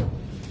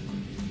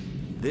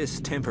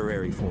 This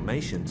temporary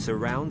formation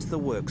surrounds the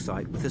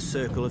worksite with a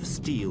circle of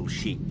steel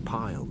sheet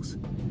piles,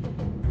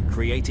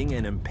 creating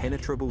an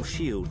impenetrable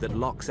shield that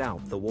locks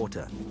out the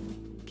water,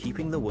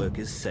 keeping the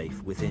workers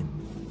safe within.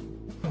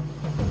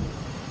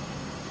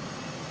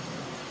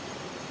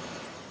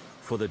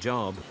 For the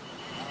job,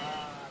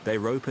 they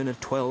rope in a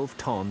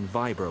 12-ton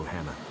vibro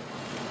hammer.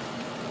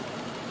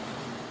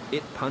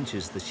 It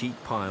punches the sheet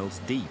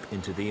piles deep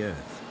into the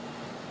earth,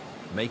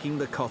 making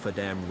the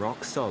cofferdam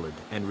rock solid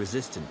and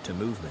resistant to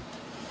movement.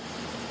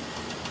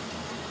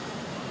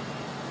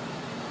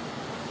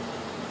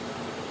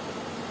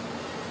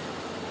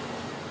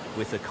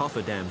 With the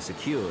cofferdam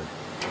secured,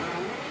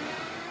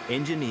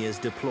 engineers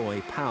deploy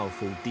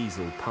powerful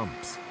diesel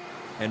pumps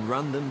and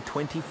run them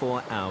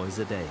 24 hours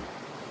a day,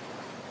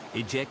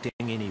 ejecting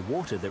any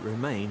water that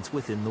remains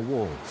within the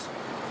walls.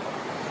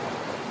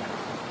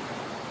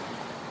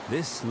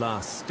 This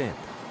last step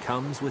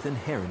comes with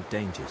inherent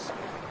dangers.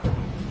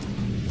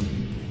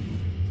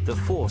 The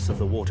force of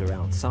the water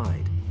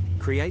outside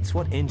creates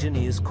what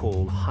engineers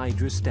call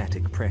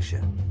hydrostatic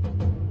pressure.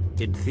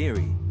 In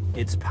theory,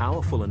 it's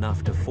powerful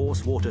enough to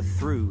force water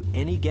through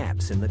any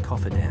gaps in the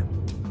cofferdam.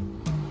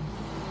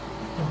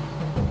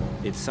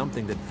 It's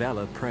something that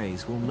Vella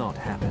prays will not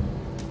happen.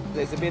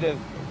 There's a bit of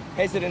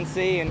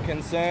hesitancy and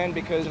concern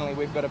because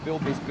we've got to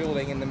build this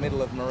building in the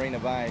middle of Marina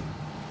Bay.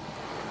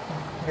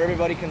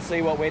 Everybody can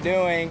see what we're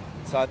doing,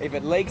 so if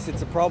it leaks,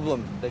 it's a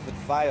problem. If it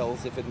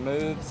fails, if it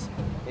moves,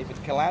 if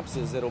it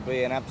collapses, it'll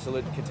be an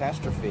absolute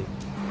catastrophe.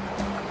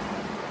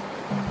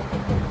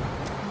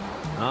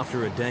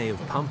 After a day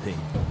of pumping,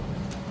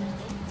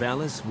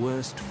 Vella's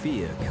worst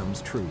fear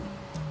comes true.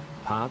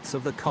 Parts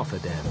of the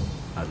cofferdam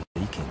are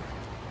leaking.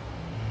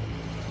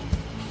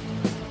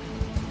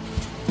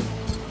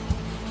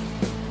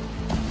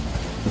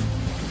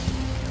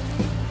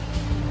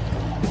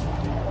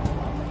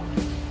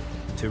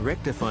 To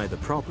rectify the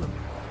problem,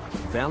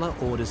 Vella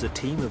orders a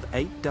team of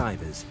 8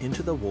 divers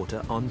into the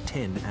water on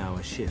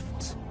 10-hour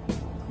shifts.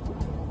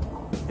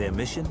 Their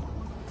mission?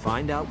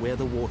 Find out where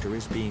the water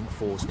is being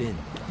forced in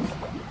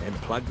and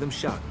plug them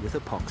shut with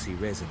epoxy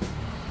resin.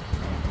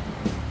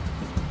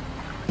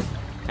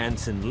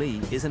 Anson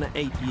Lee is an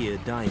 8-year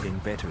diving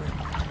veteran.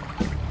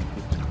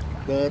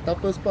 The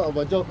toughest part of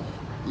my job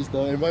is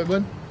the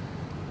environment.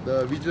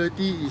 The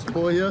visibility is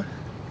poor here.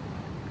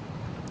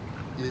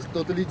 It is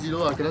totally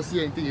zero, I cannot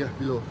see anything here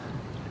below.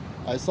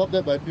 I solve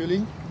that by feel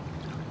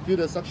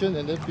the suction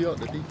and then feel out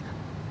the thing.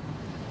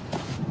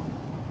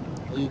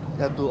 You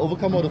have to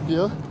overcome all the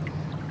fear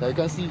that I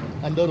can't see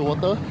under the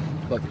water,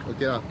 but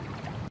okay lah.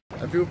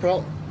 I feel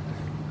proud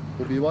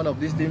to be one of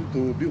this team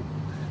to build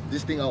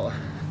this thing out.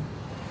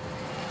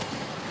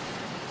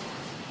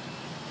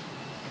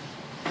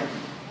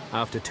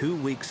 After 2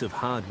 weeks of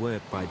hard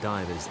work by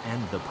divers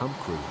and the pump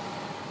crew,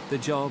 the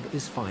job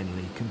is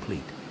finally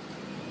complete.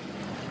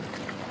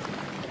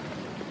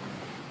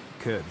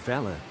 Kurt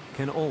Vella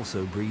can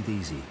also breathe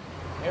easy.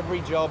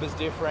 Every job is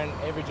different,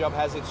 every job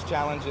has its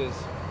challenges.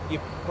 You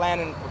plan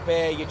and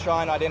prepare, you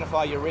try and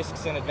identify your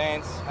risks in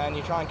advance, and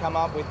you try and come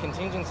up with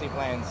contingency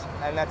plans.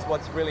 And that's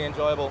what's really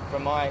enjoyable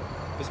from my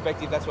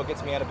perspective. That's what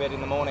gets me out of bed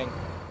in the morning.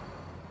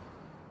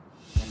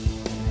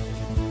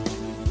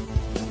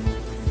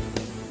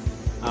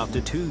 After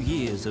 2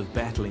 years of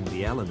battling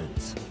the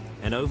elements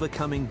and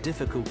overcoming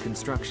difficult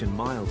construction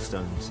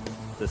milestones,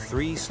 the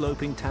 3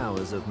 sloping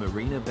towers of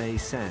Marina Bay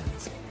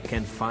Sands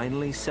can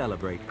finally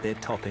celebrate their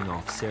topping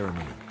off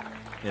ceremony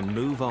and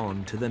move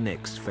on to the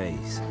next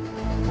phase.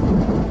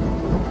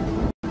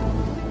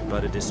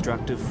 But a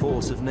destructive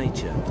force of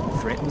nature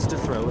threatens to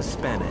throw a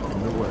spanner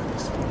in the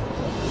works.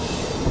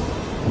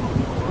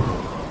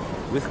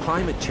 With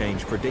climate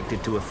change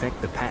predicted to affect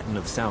the pattern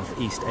of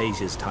Southeast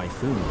Asia's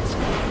typhoons,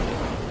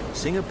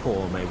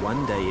 Singapore may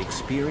one day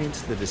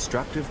experience the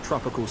destructive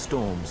tropical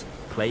storms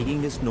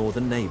plaguing its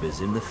northern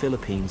neighbors in the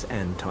Philippines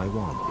and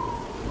Taiwan.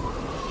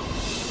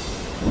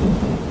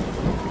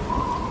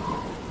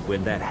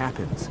 When that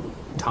happens,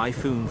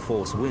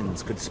 typhoon-force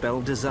winds could spell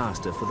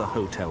disaster for the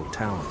hotel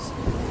towers,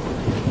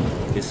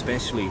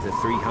 especially the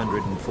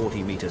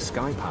 340-meter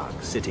sky park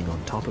sitting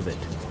on top of it.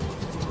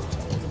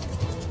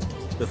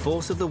 The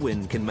force of the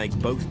wind can make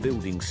both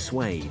buildings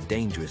sway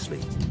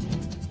dangerously,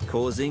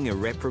 causing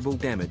irreparable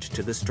damage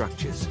to the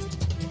structures.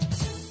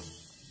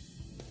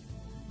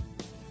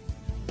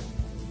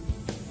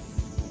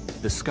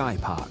 The Sky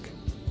Park,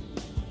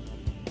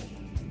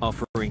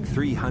 offering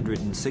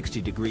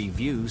 360-degree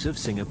views of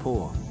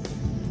Singapore.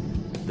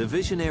 The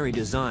visionary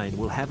design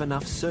will have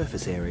enough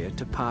surface area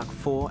to park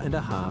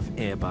 4.5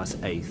 Airbus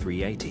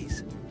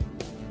A380s.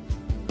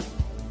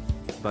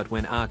 But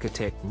when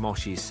architect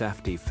Moshe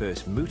Safdie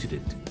first mooted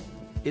it,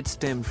 it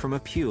stemmed from a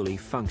purely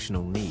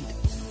functional need.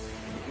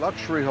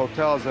 Luxury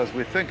hotels, as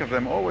we think of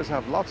them, always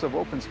have lots of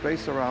open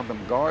space around them,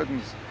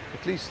 gardens,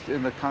 at least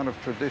in the kind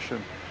of tradition.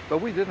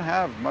 But we didn't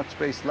have much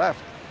space left.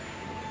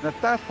 And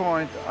at that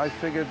point, I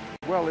figured,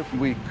 well, if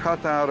we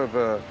cut out of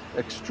an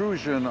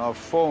extrusion of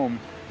foam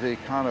the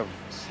kind of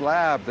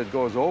slab that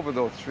goes over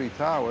those 3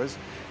 towers,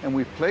 and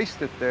we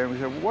placed it there, and we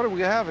said, what do we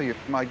have here?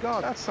 My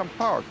God, that's some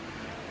park.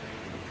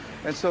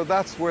 And so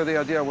that's where the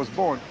idea was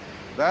born.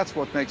 That's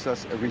what makes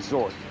us a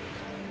resort.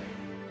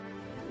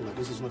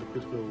 This is not a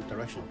critical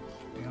direction.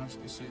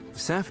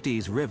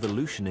 Safdie's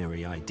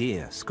revolutionary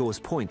idea scores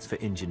points for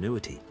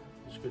ingenuity,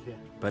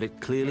 but it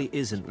clearly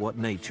isn't what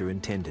nature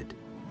intended.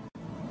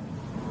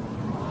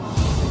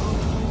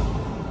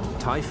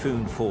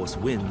 Typhoon-force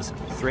winds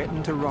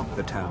threaten to rock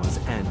the towers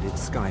and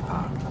its sky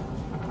park,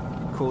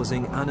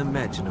 causing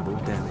unimaginable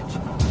damage.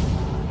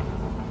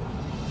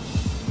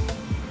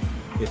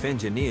 If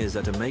engineers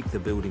are to make the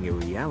building a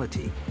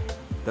reality,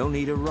 they'll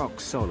need a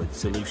rock-solid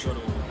solution.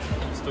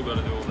 Still got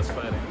to do all this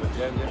cladding.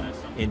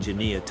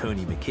 Engineer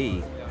Tony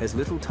McKee has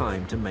little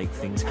time to make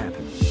things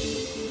happen.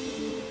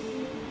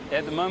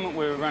 At the moment,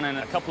 we're running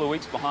a couple of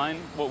weeks behind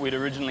what we'd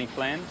originally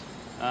planned.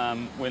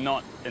 We're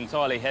not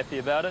entirely happy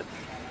about it,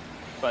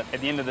 but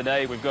at the end of the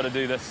day, we've got to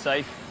do this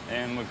safe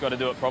and we've got to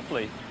do it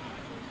properly.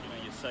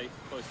 You're safe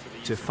close to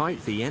the... To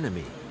fight the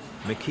enemy,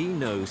 McKee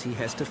knows he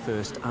has to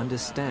first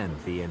understand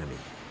the enemy.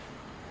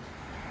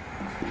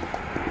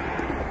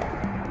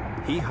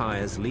 He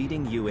hires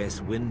leading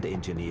US wind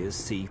engineers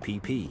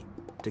CPP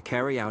to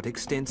carry out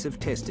extensive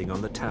testing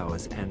on the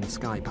towers and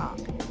Sky Park.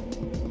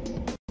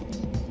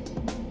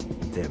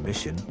 Their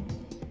mission?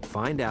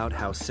 Find out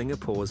how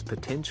Singapore's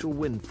potential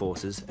wind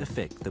forces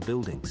affect the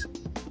buildings.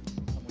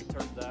 We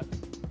turned that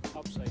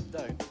upside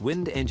down.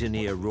 Wind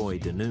engineer Roy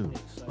Danoon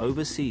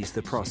oversees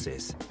the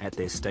process at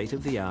their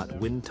state-of-the-art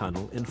wind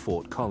tunnel in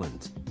Fort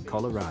Collins,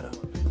 Colorado.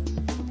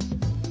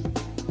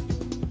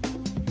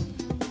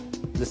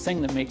 The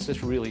thing that makes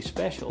this really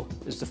special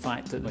is the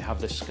fact that we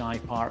have this sky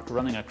park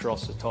running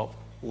across the top,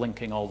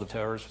 linking all the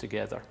towers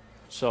together.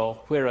 So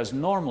whereas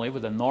normally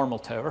with a normal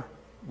tower,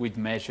 we'd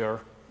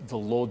measure the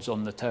loads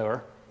on the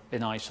tower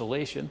in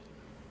isolation,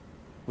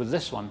 with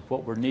this one,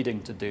 what we're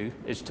needing to do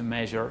is to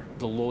measure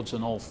the loads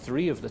on all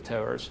 3 of the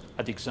towers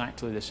at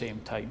exactly the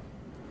same time.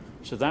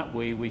 So that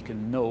way we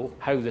can know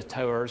how the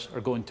towers are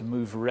going to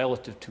move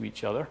relative to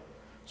each other,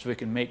 so we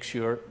can make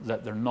sure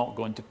that they're not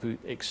going to put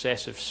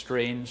excessive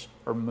strains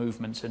or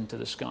movements into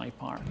the sky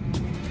park.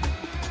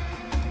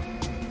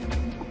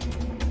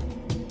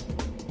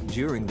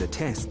 During the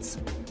tests,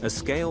 a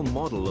scale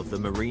model of the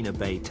Marina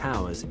Bay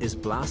Towers is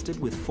blasted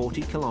with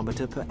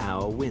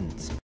 40km/h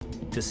winds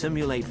to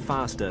simulate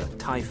faster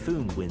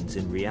typhoon winds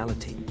in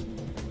reality.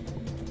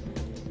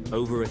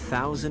 Over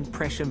 1,000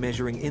 pressure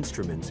measuring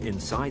instruments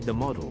inside the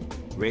model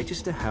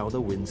register how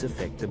the winds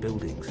affect the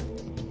buildings.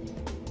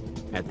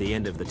 At the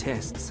end of the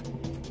tests,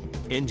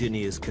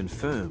 engineers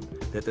confirm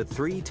that the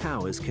 3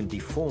 towers can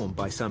deform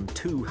by some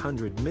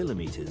 200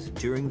 millimeters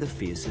during the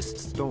fiercest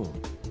storm.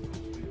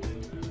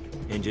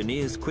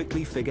 Engineers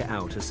quickly figure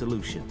out a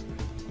solution: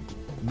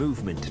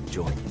 movement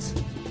joints.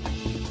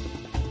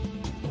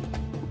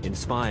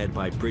 Inspired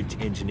by bridge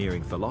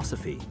engineering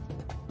philosophy,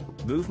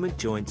 movement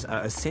joints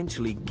are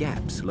essentially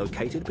gaps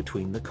located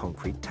between the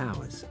concrete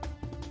towers.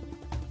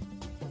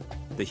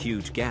 The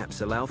huge gaps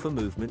allow for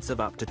movements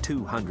of up to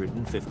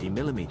 250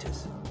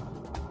 millimeters.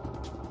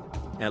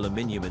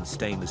 Aluminium and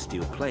stainless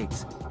steel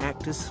plates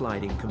act as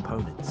sliding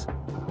components.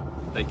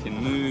 They can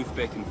move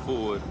back and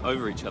forward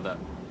over each other,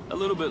 a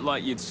little bit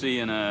like you'd see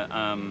in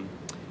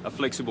a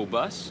flexible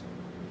bus,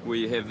 where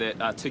you have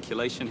that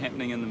articulation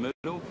happening in the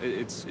middle.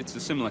 it's a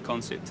similar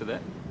concept to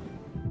that.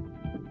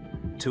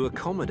 To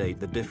accommodate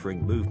the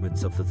differing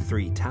movements of the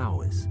three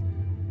towers,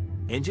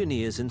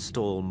 engineers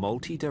install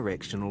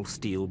multi-directional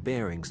steel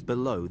bearings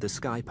below the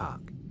sky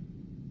park.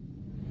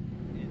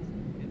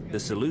 The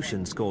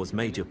solution scores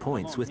major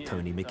points with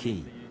Tony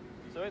McKee.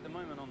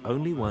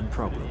 Only one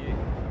problem.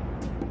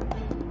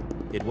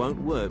 It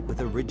won't work with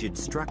a rigid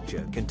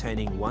structure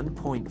containing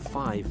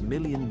 1.5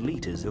 million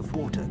litres of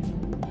water.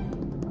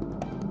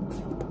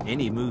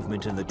 Any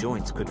movement in the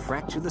joints could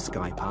fracture the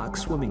sky park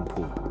swimming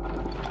pool,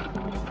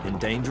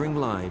 endangering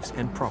lives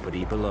and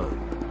property below.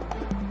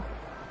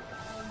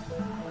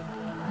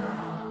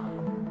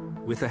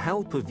 With the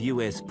help of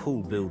US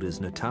pool builders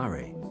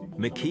Natare,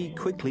 McKee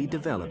quickly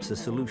develops a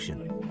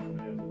solution,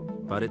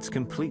 but it's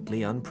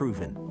completely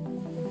unproven.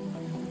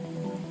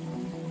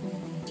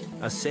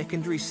 A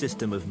secondary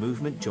system of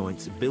movement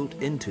joints built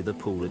into the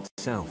pool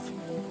itself.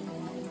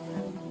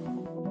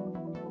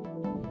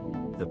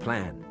 The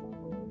plan: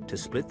 to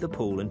split the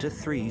pool into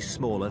 3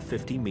 smaller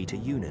 50-meter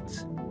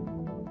units.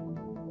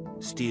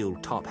 Steel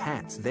top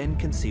hats then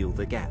conceal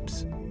the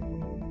gaps.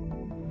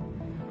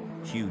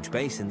 Huge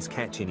basins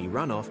catch any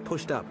runoff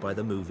pushed up by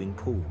the moving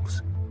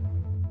pools.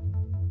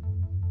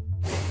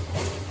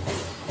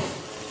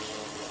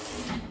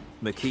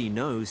 McKee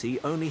knows he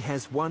only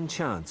has one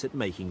chance at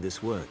making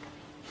this work.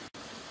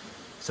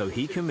 So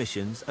he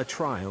commissions a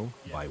trial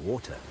by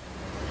water.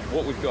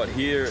 What we've got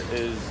here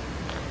is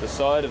the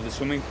side of the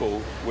swimming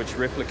pool, which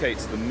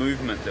replicates the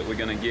movement that we're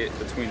going to get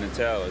between the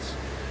towers.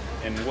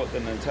 And what the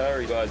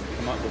Natari guys have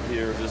come up with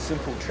here is a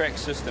simple track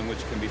system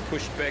which can be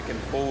pushed back and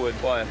forward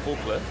by a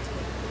forklift,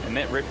 and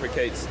that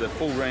replicates the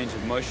full range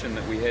of motion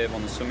that we have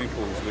on the swimming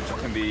pools, which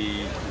can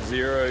be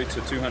 0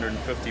 to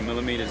 250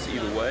 millimeters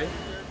either way.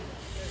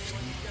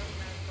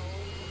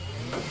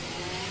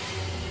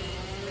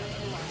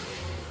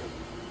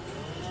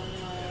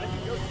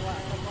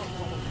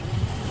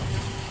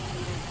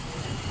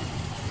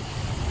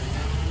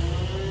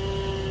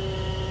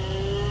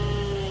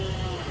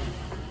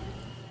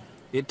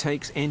 It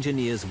takes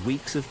engineers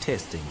weeks of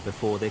testing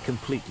before they're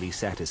completely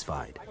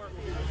satisfied.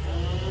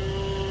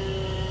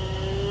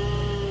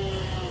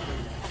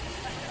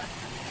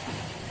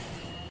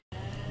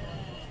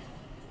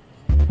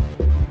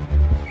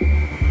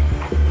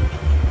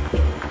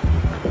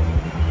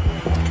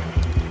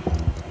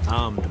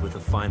 Armed with the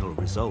final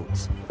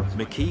results,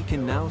 McKee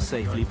can now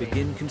safely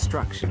begin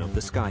construction of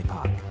the Sky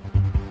Park.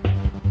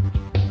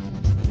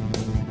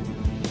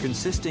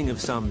 Consisting of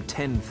some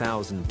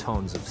 10,000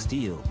 tons of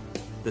steel,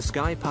 the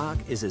Sky Park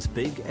is as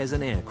big as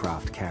an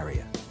aircraft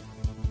carrier.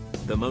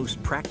 The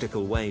most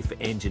practical way for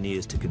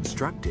engineers to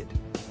construct it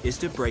is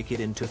to break it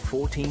into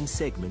 14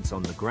 segments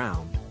on the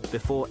ground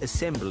before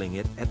assembling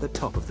it at the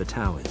top of the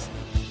towers.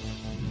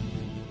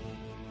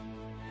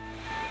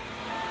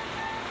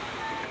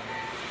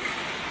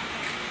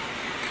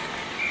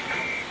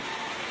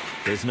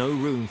 There's no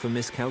room for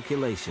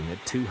miscalculation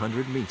at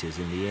 200 meters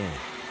in the air.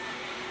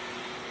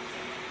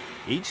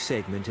 Each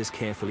segment is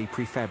carefully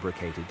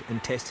prefabricated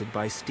and tested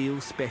by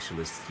steel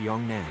specialists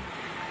Yongnan,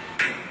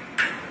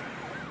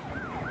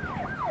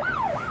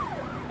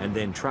 and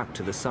then trucked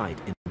to the site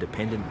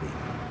independently.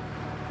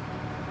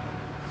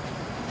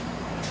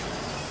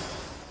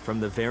 From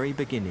the very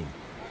beginning,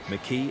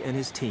 McKee and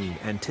his team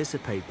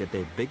anticipate that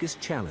their biggest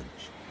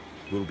challenge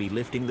will be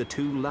lifting the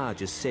 2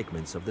 largest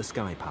segments of the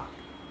Sky Park,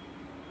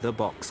 the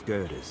box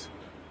girders.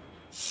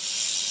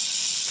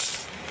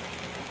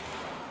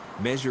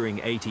 Measuring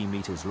 80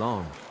 meters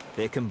long,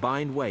 their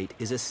combined weight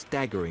is a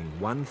staggering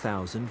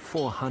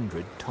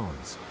 1,400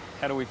 tons.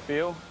 How do we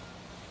feel?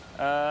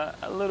 A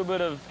little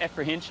bit of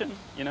apprehension.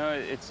 You know,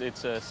 it's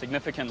a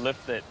significant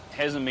lift that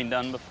hasn't been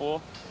done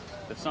before.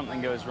 If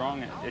something goes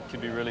wrong, it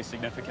could be really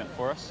significant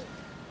for us.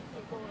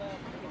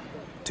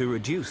 To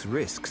reduce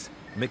risks,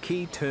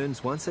 McKee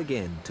turns once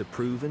again to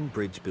proven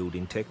bridge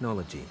building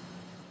technology.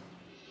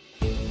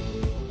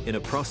 In a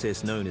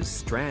process known as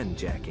strand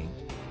jacking,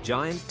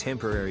 giant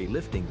temporary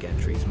lifting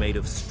gantries made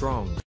of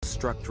strong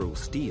structural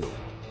steel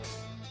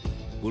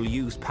will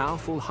use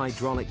powerful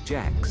hydraulic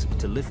jacks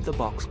to lift the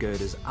box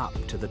girders up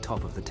to the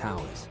top of the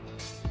towers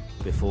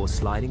before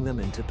sliding them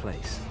into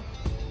place.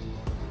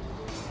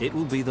 It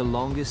will be the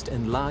longest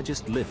and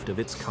largest lift of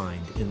its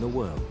kind in the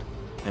world,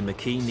 and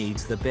McKee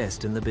needs the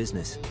best in the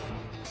business.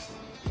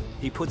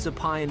 He puts a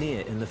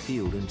pioneer in the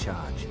field in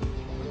charge.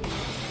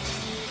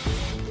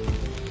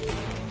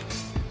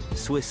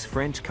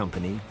 Swiss-French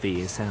company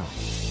VSL.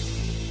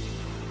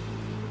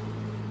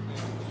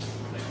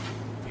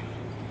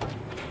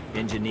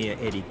 Engineer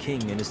Eddie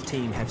King and his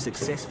team have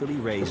successfully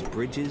raised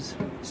bridges,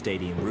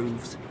 stadium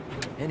roofs,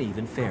 and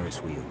even Ferris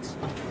wheels.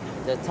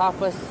 The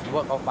toughest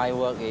work of my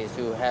work is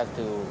to have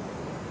to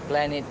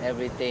plan it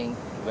everything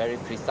very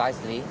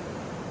precisely,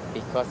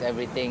 because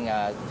everything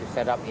to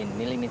set up in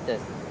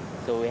millimeters.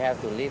 So we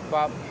have to lift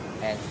up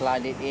and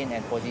slide it in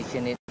and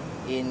position it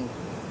in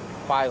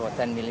 5 or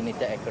 10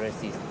 millimeter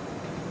accuracies.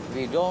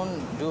 We don't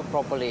do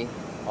properly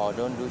or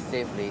don't do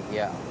safely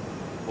here.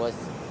 What's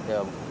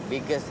the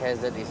biggest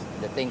hazard is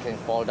the thing can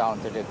fall down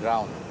to the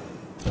ground.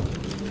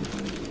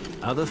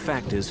 Other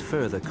factors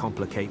further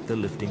complicate the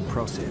lifting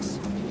process.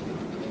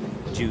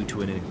 Due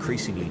to an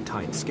increasingly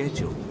tight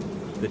schedule,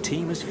 the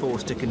team is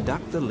forced to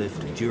conduct the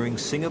lift during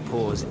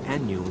Singapore's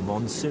annual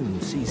monsoon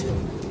season.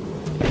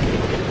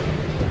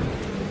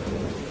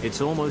 It's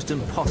almost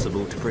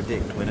impossible to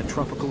predict when a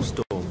tropical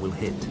storm will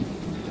hit.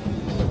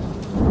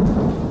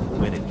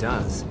 When it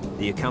does,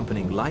 the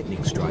accompanying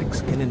lightning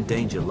strikes can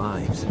endanger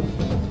lives.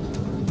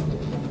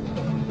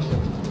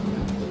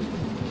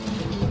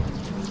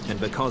 And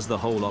because the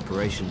whole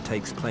operation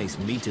takes place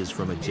meters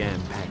from a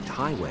jam-packed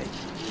highway,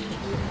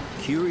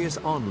 curious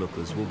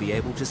onlookers will be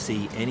able to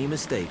see any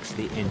mistakes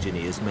the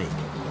engineers make.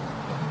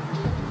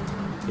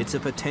 It's a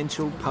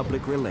potential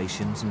public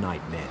relations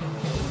nightmare.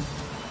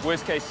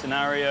 Worst case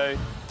scenario,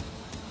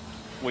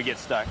 we get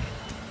stuck.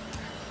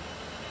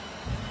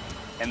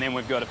 And then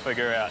we've got to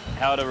figure out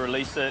how to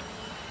release it,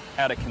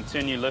 how to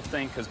continue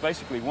lifting, because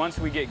basically once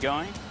we get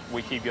going,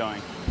 we keep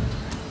going.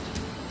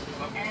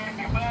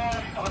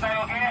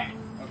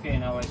 Okay,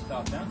 now I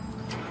stop now.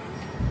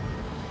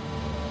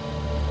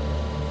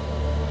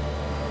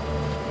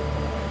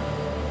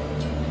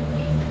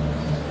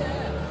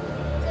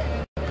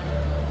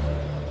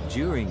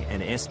 During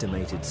an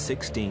estimated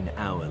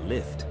 16-hour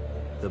lift,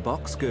 the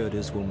box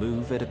girders will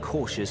move at a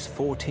cautious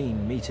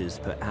 14 meters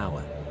per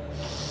hour.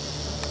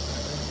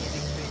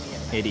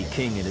 Eddie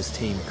King and his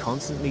team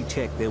constantly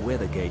check their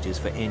weather gauges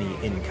for any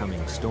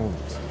incoming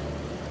storms.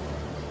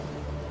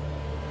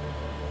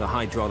 The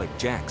hydraulic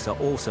jacks are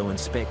also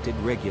inspected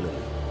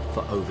regularly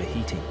for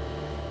overheating.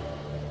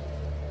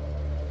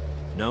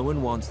 No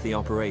one wants the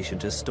operation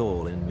to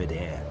stall in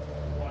mid-air.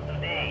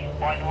 Today,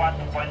 point 1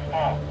 to point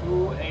 4.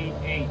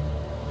 288.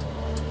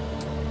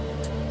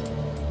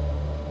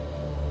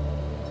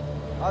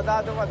 Oh,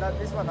 that one,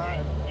 this one.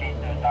 Change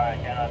to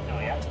channel 2,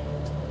 yeah?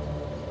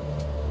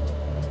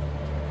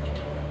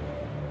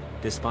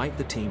 Despite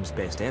the team's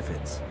best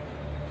efforts,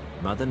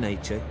 Mother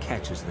Nature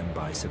catches them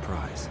by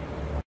surprise.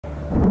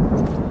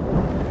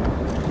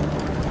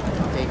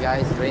 Okay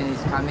guys, rain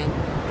is coming.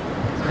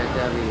 It's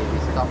better we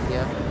stop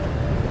here.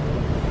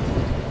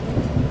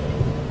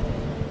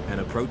 An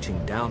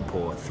approaching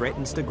downpour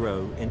threatens to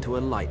grow into a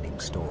lightning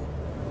storm.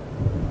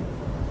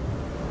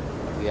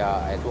 We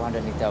are at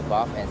 200 meters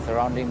above and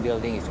surrounding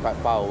building is quite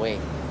far away.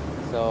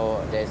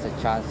 So there's a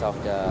chance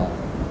of the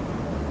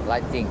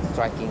lightning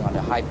striking on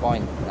the high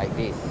point like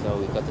this. So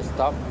we got to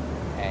stop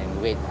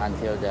and wait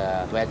until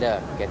the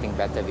weather getting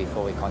better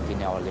before we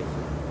continue our lift.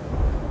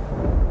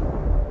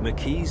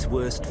 McKee's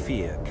worst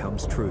fear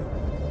comes true.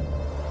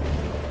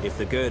 If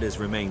the girders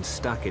remain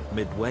stuck at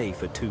midway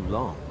for too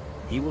long,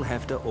 he will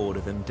have to order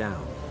them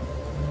down.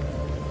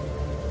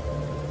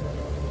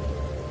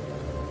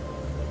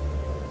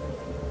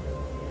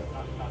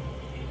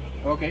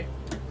 Okay.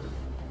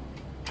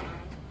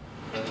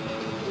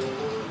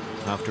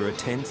 After a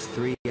tense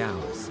 3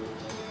 hours,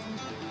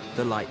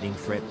 the lightning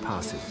threat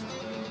passes,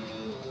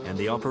 and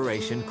the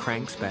operation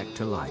cranks back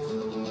to life.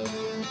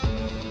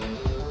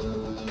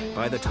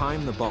 By the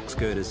time the box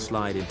girders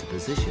slide into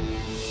position,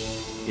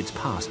 it's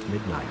past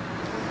midnight.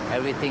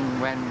 Everything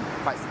went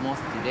quite smooth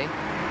today,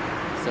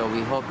 so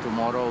we hope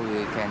tomorrow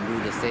we can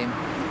do the same,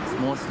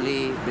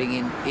 smoothly bring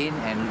it in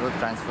and road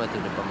transfer to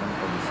the permanent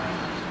position.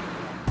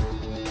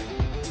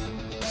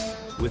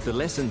 With the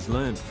lessons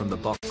learned from the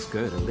box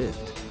girder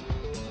lift,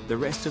 the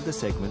rest of the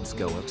segments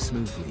go up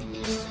smoothly.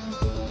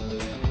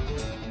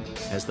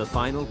 As the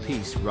final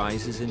piece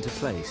rises into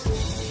place,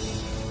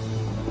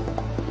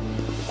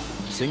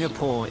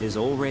 Singapore is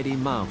already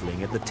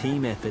marveling at the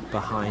team effort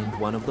behind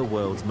one of the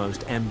world's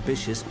most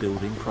ambitious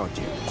building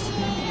projects.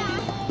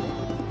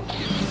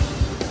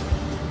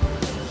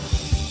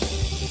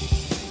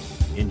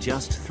 In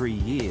just 3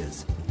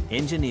 years,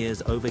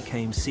 engineers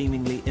overcame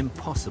seemingly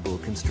impossible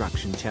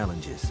construction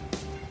challenges,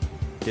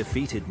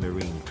 defeated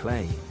marine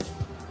clay,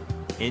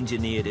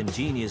 engineered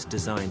ingenious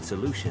design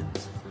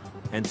solutions,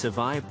 and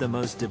survived the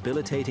most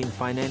debilitating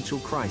financial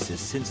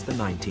crisis since the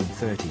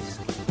 1930s.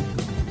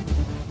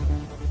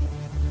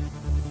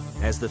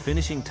 As the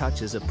finishing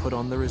touches are put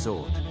on the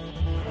resort,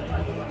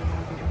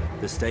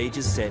 the stage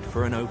is set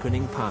for an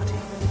opening party,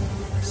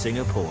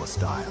 Singapore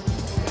style.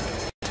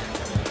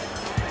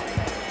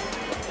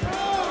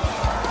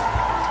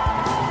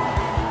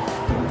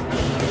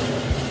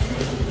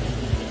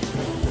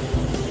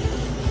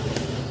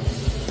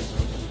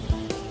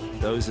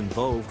 Those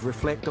involved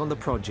reflect on the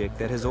project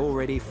that has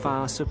already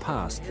far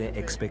surpassed their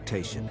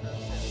expectation.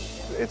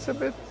 It's a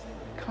bit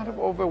kind of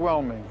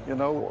overwhelming, you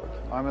know.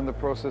 I'm in the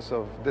process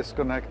of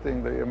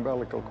disconnecting the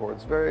umbilical cord.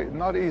 It's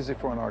not easy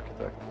for an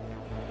architect.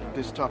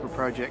 This type of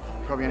project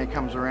probably only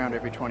comes around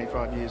every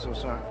 25 years or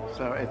so.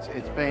 So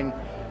it's been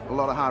a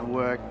lot of hard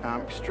work,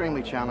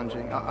 extremely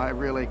challenging. I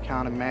really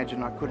can't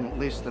imagine, I couldn't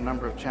list the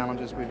number of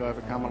challenges we've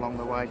overcome along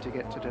the way to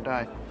get to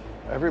today.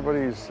 Everybody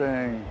is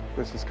saying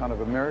this is kind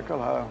of a miracle,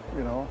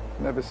 you know,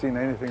 never seen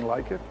anything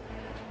like it.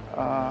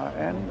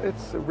 And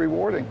it's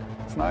rewarding,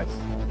 it's nice.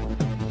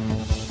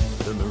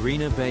 The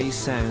Marina Bay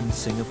Sands,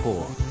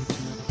 Singapore.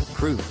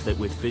 Proof that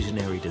with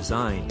visionary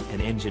design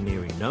and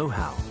engineering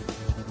know-how,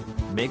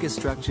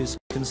 Megastructures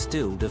can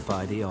still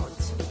defy the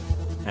odds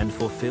and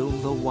fulfill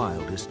the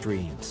wildest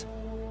dreams.